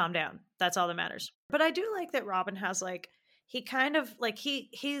 Calm down. That's all that matters. But I do like that Robin has like, he kind of like, he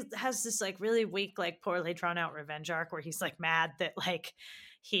has this like really weak, like poorly drawn out revenge arc where he's like mad that like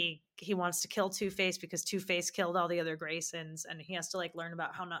he wants to kill Two-Face because Two-Face killed all the other Graysons, and he has to like learn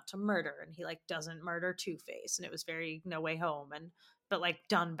about how not to murder, and he like doesn't murder Two-Face, and it was very No Way Home, but like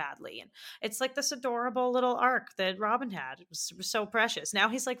done badly. And it's like this adorable little arc that Robin had. It was so precious. Now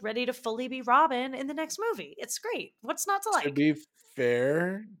he's like ready to fully be Robin in the next movie. It's great. What's not to like? To be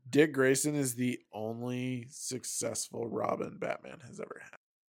fair, Dick Grayson is the only successful Robin Batman has ever had.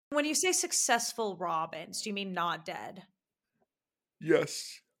 When you say successful Robins, do you mean not dead?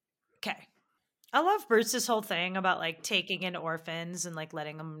 Yes. Okay. I love Bruce's whole thing about like taking in orphans and like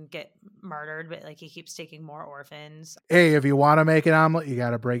letting them get murdered, but like he keeps taking more orphans. Hey, if you want to make an omelet, you got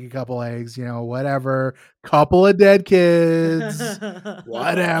to break a couple eggs, whatever. Couple of dead kids,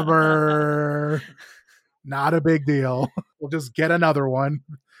 whatever. Not a big deal. We'll just get another one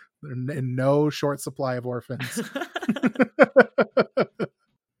in no short supply of orphans.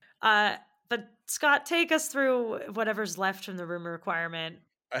 But Scott, take us through whatever's left from the room requirement.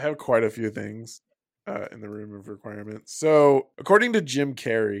 I have quite a few things in the room of requirement. So, according to Jim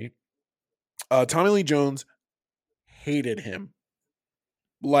Carrey, Tommy Lee Jones hated him.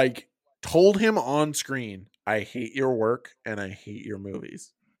 Like, told him on screen, I hate your work and I hate your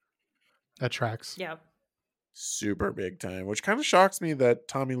movies. That tracks. Yeah. Super big time, which kind of shocks me that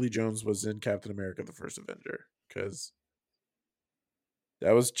Tommy Lee Jones was in Captain America: The First Avenger, because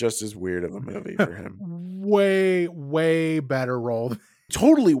that was just as weird of a movie for him. Way, way better role.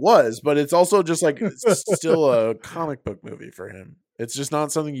 Totally was, but it's also just like it's still a comic book movie for him. It's just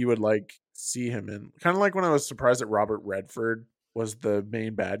not something you would like see him in. Kind of like when I was surprised that Robert Redford was the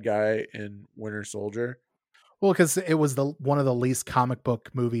main bad guy in Winter Soldier. Well, because it was one of the least comic book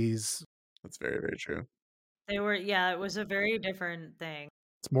movies. That's very, very true. They were, it was a very different thing.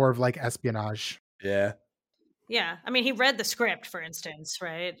 It's more of like espionage. Yeah. Yeah. I mean, he read the script, for instance,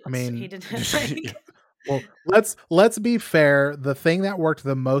 right? I mean, he didn't like... Well, let's be fair. The thing that worked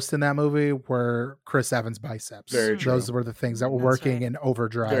the most in that movie were Chris Evans' biceps. Very true. Those were the things that were working in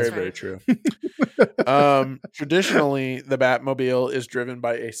overdrive. Very, very true. Traditionally, the Batmobile is driven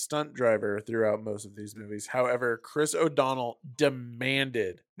by a stunt driver throughout most of these movies. However, Chris O'Donnell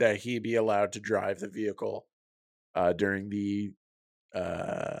demanded that he be allowed to drive the vehicle during the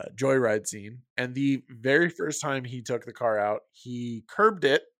joyride scene. And the very first time he took the car out, he curbed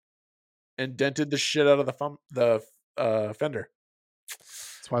it and dented the shit out of the fender.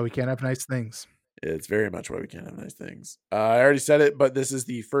 That's why we can't have nice things. It's very much why we can't have nice things. I already said it, but this is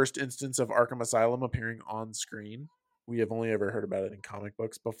the first instance of Arkham Asylum appearing on screen. We have only ever heard about it in comic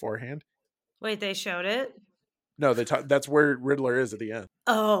books beforehand. Wait, they showed it? No, that's where Riddler is at the end.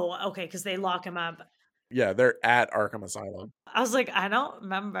 Oh, okay, because they lock him up. Yeah, they're at Arkham Asylum. I was like, I don't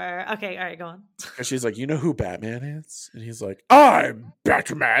remember. Okay, all right, go on. And she's like, you know who Batman is? And he's like, I'm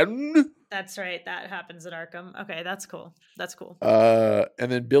Batman. That's right. That happens at Arkham. Okay, that's cool. That's cool.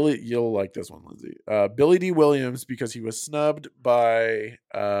 And then you'll like this one, Lindsay. Billy D. Williams, because he was snubbed by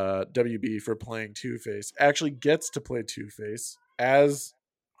WB for playing Two-Face, actually gets to play Two-Face as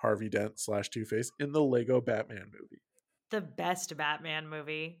Harvey Dent / Two-Face in the Lego Batman movie. The best Batman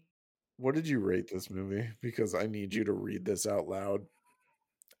movie. What did you rate this movie? Because I need you to read this out loud.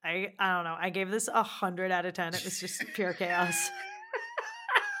 I don't know. I gave this 100 out of 10. It was just pure chaos.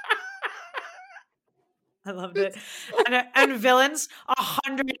 I loved it. And villains,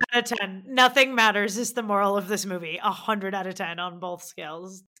 100 out of 10. Nothing matters is the moral of this movie. 100 out of 10 on both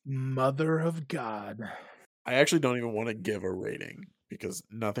scales. Mother of God. I actually don't even want to give a rating because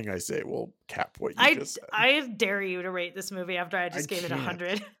nothing I say will cap what you just said. I dare you to rate this movie after I just gave it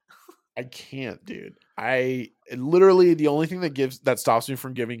 100. I can't, dude. I literally the only thing that stops me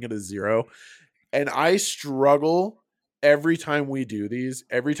from giving it a 0, and I struggle every time we do these,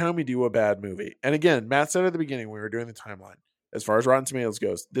 every time we do a bad movie. And again, Matt said at the beginning when we were doing the timeline, as far as Rotten Tomatoes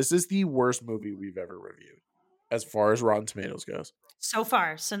goes, this is the worst movie we've ever reviewed. As far as Rotten Tomatoes goes. So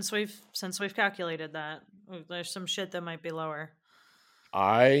far, since we've calculated that, there's some shit that might be lower.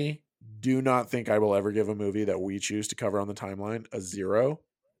 I do not think I will ever give a movie that we choose to cover on the timeline a 0.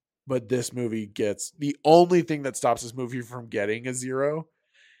 But this movie gets the only thing that stops this movie from getting a 0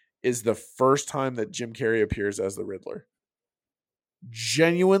 is the first time that Jim Carrey appears as the Riddler.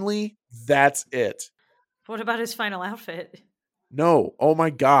 Genuinely, that's it. What about his final outfit? No. Oh my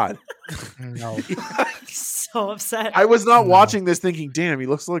God. No. So upset. I was not watching this thinking, damn, he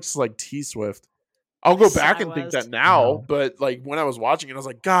looks like T Swift. I'll go back and think that now, but like when I was watching it, I was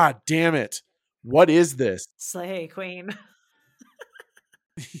like, God damn it. What is this? Slay Queen.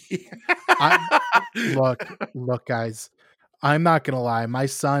 Look, guys. I'm not gonna lie. My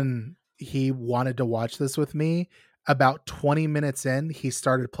son, he wanted to watch this with me. About 20 minutes in, he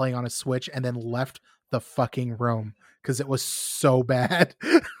started playing on a Switch and then left the fucking room because it was so bad.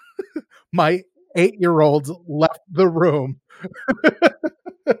 My 8-year-old left the room.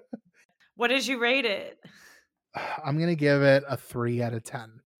 What did you rate it? I'm gonna give it a 3 out of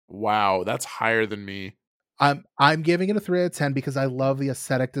 10. Wow, that's higher than me. I'm giving it a 3 out of 10 because I love the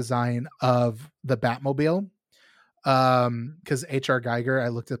aesthetic design of the Batmobile. Because H.R. Geiger, I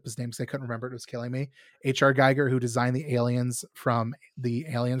looked up his name because I couldn't remember, it was killing me. H.R. Geiger, who designed the aliens from the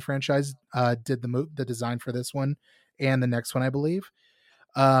Alien franchise, did the design for this one and the next one, I believe.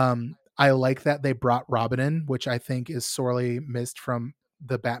 I like that they brought Robin in, which I think is sorely missed from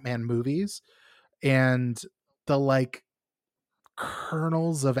the Batman movies, and the like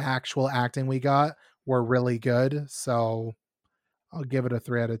kernels of actual acting we got were really good. So I'll give it a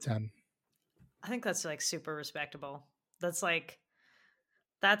 3 out of 10. I think that's like super respectable. That's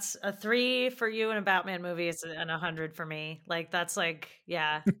a 3 for you in a Batman movie and 100 for me. Like that's like,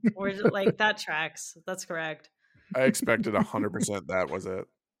 yeah, we're like that tracks. That's correct. I expected 100% that was it.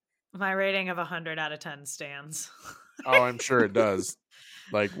 My rating of 100 out of 10 stands. Oh, I'm sure it does.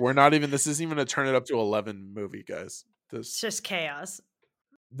 Like this isn't even a turn it up to 11 movie, guys. It's just chaos.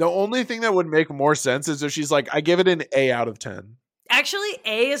 The only thing that would make more sense is if she's like, I give it an A out of 10. Actually,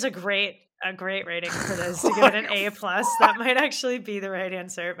 A is a great rating for this, to give it an A+. That might actually be the right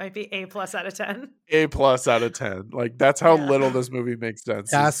answer. It might be A+ out of 10. A+ out of 10. Like that's how little this movie makes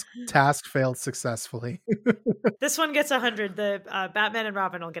sense. Task failed successfully. This one gets 100. The Batman and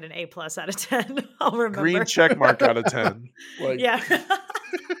Robin will get an A+ out of 10. I'll remember. Green check mark out of 10. Like, yeah.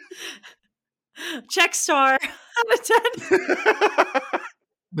 Check star out of 10.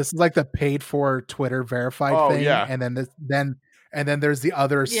 This is like the paid for Twitter verified thing, yeah. and then there's the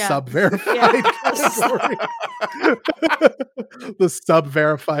other sub verified category. The sub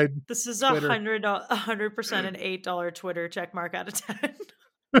verified. This is 100% an $8 Twitter check mark out of 10.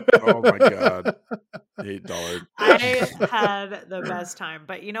 Oh my God. $8. I had the best time.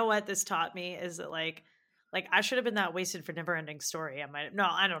 But you know what this taught me is that like I should have been that wasted for Neverending Story. I don't know.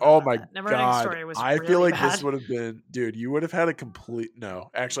 Oh my God. Neverending Story was I really feel like bad. this would have been, dude, you would have had a complete no.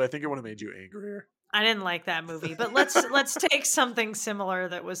 Actually, I think it would have made you angrier. I didn't like that movie, but let's take something similar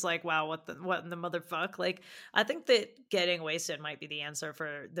that was like, wow, what in the motherfuck? Like, I think that Getting Wasted might be the answer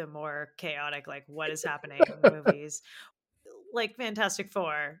for the more chaotic, like, what is happening in the movies. Like Fantastic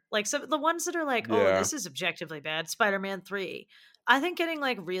Four, like some the ones that are like, oh, this is objectively bad. Spider-Man 3. I think getting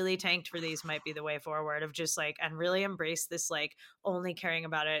like really tanked for these might be the way forward, of just like, and really embrace this like only caring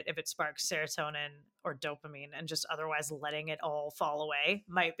about it if it sparks serotonin or dopamine, and just otherwise letting it all fall away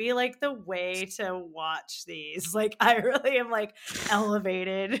might be like the way to watch these. Like I really am like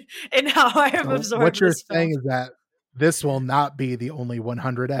elevated in how I have absorbed. What you're this saying film. is that this will not be the only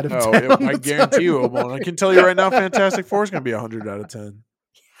 100 out of 10. I guarantee you it won't. I can tell you right now, Fantastic Four is going to be 100 out of 10.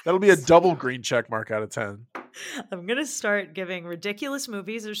 That'll be a double green check mark out of 10. I'm going to start giving ridiculous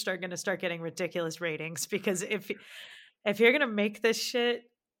movies, or going to start getting ridiculous ratings, because if you're going to make this shit,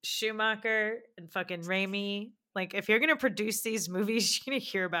 Schumacher and fucking Raimi, like if you're going to produce these movies, you're going to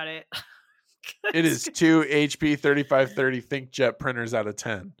hear about it. It is 2 HP 3530 ThinkJet printers out of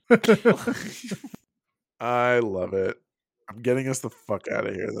 10. I love it. I'm getting us the fuck out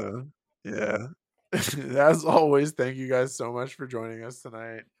of here, though. Yeah. As always, thank you guys so much for joining us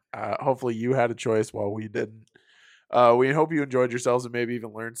tonight. Hopefully you had a choice while we didn't. We hope you enjoyed yourselves and maybe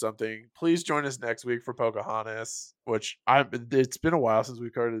even learned something. Please join us next week for Pocahontas, which it's been a while since we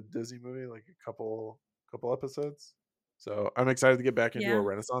covered a Disney movie, like a couple episodes. So I'm excited to get back into a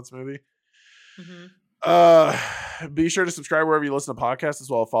Renaissance movie. Mm-hmm. Be sure to subscribe wherever you listen to podcasts, as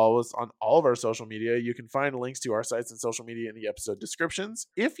well as follow us on all of our social media. You can find links to our sites and social media in the episode descriptions.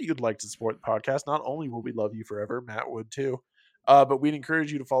 If you'd like to support the podcast, not only will we love you forever, Matt would too, but we'd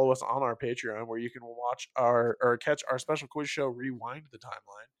encourage you to follow us on our Patreon, where you can watch or catch our special quiz show, Rewind the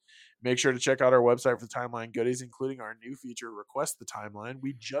Timeline. Make sure to check out our website for the timeline goodies, including our new feature, Request the Timeline.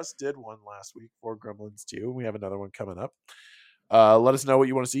 We just did one last week for Gremlins 2. We have another one coming up. Let us know what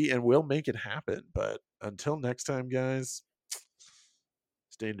you want to see, and we'll make it happen. But until next time, guys,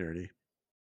 stay nerdy.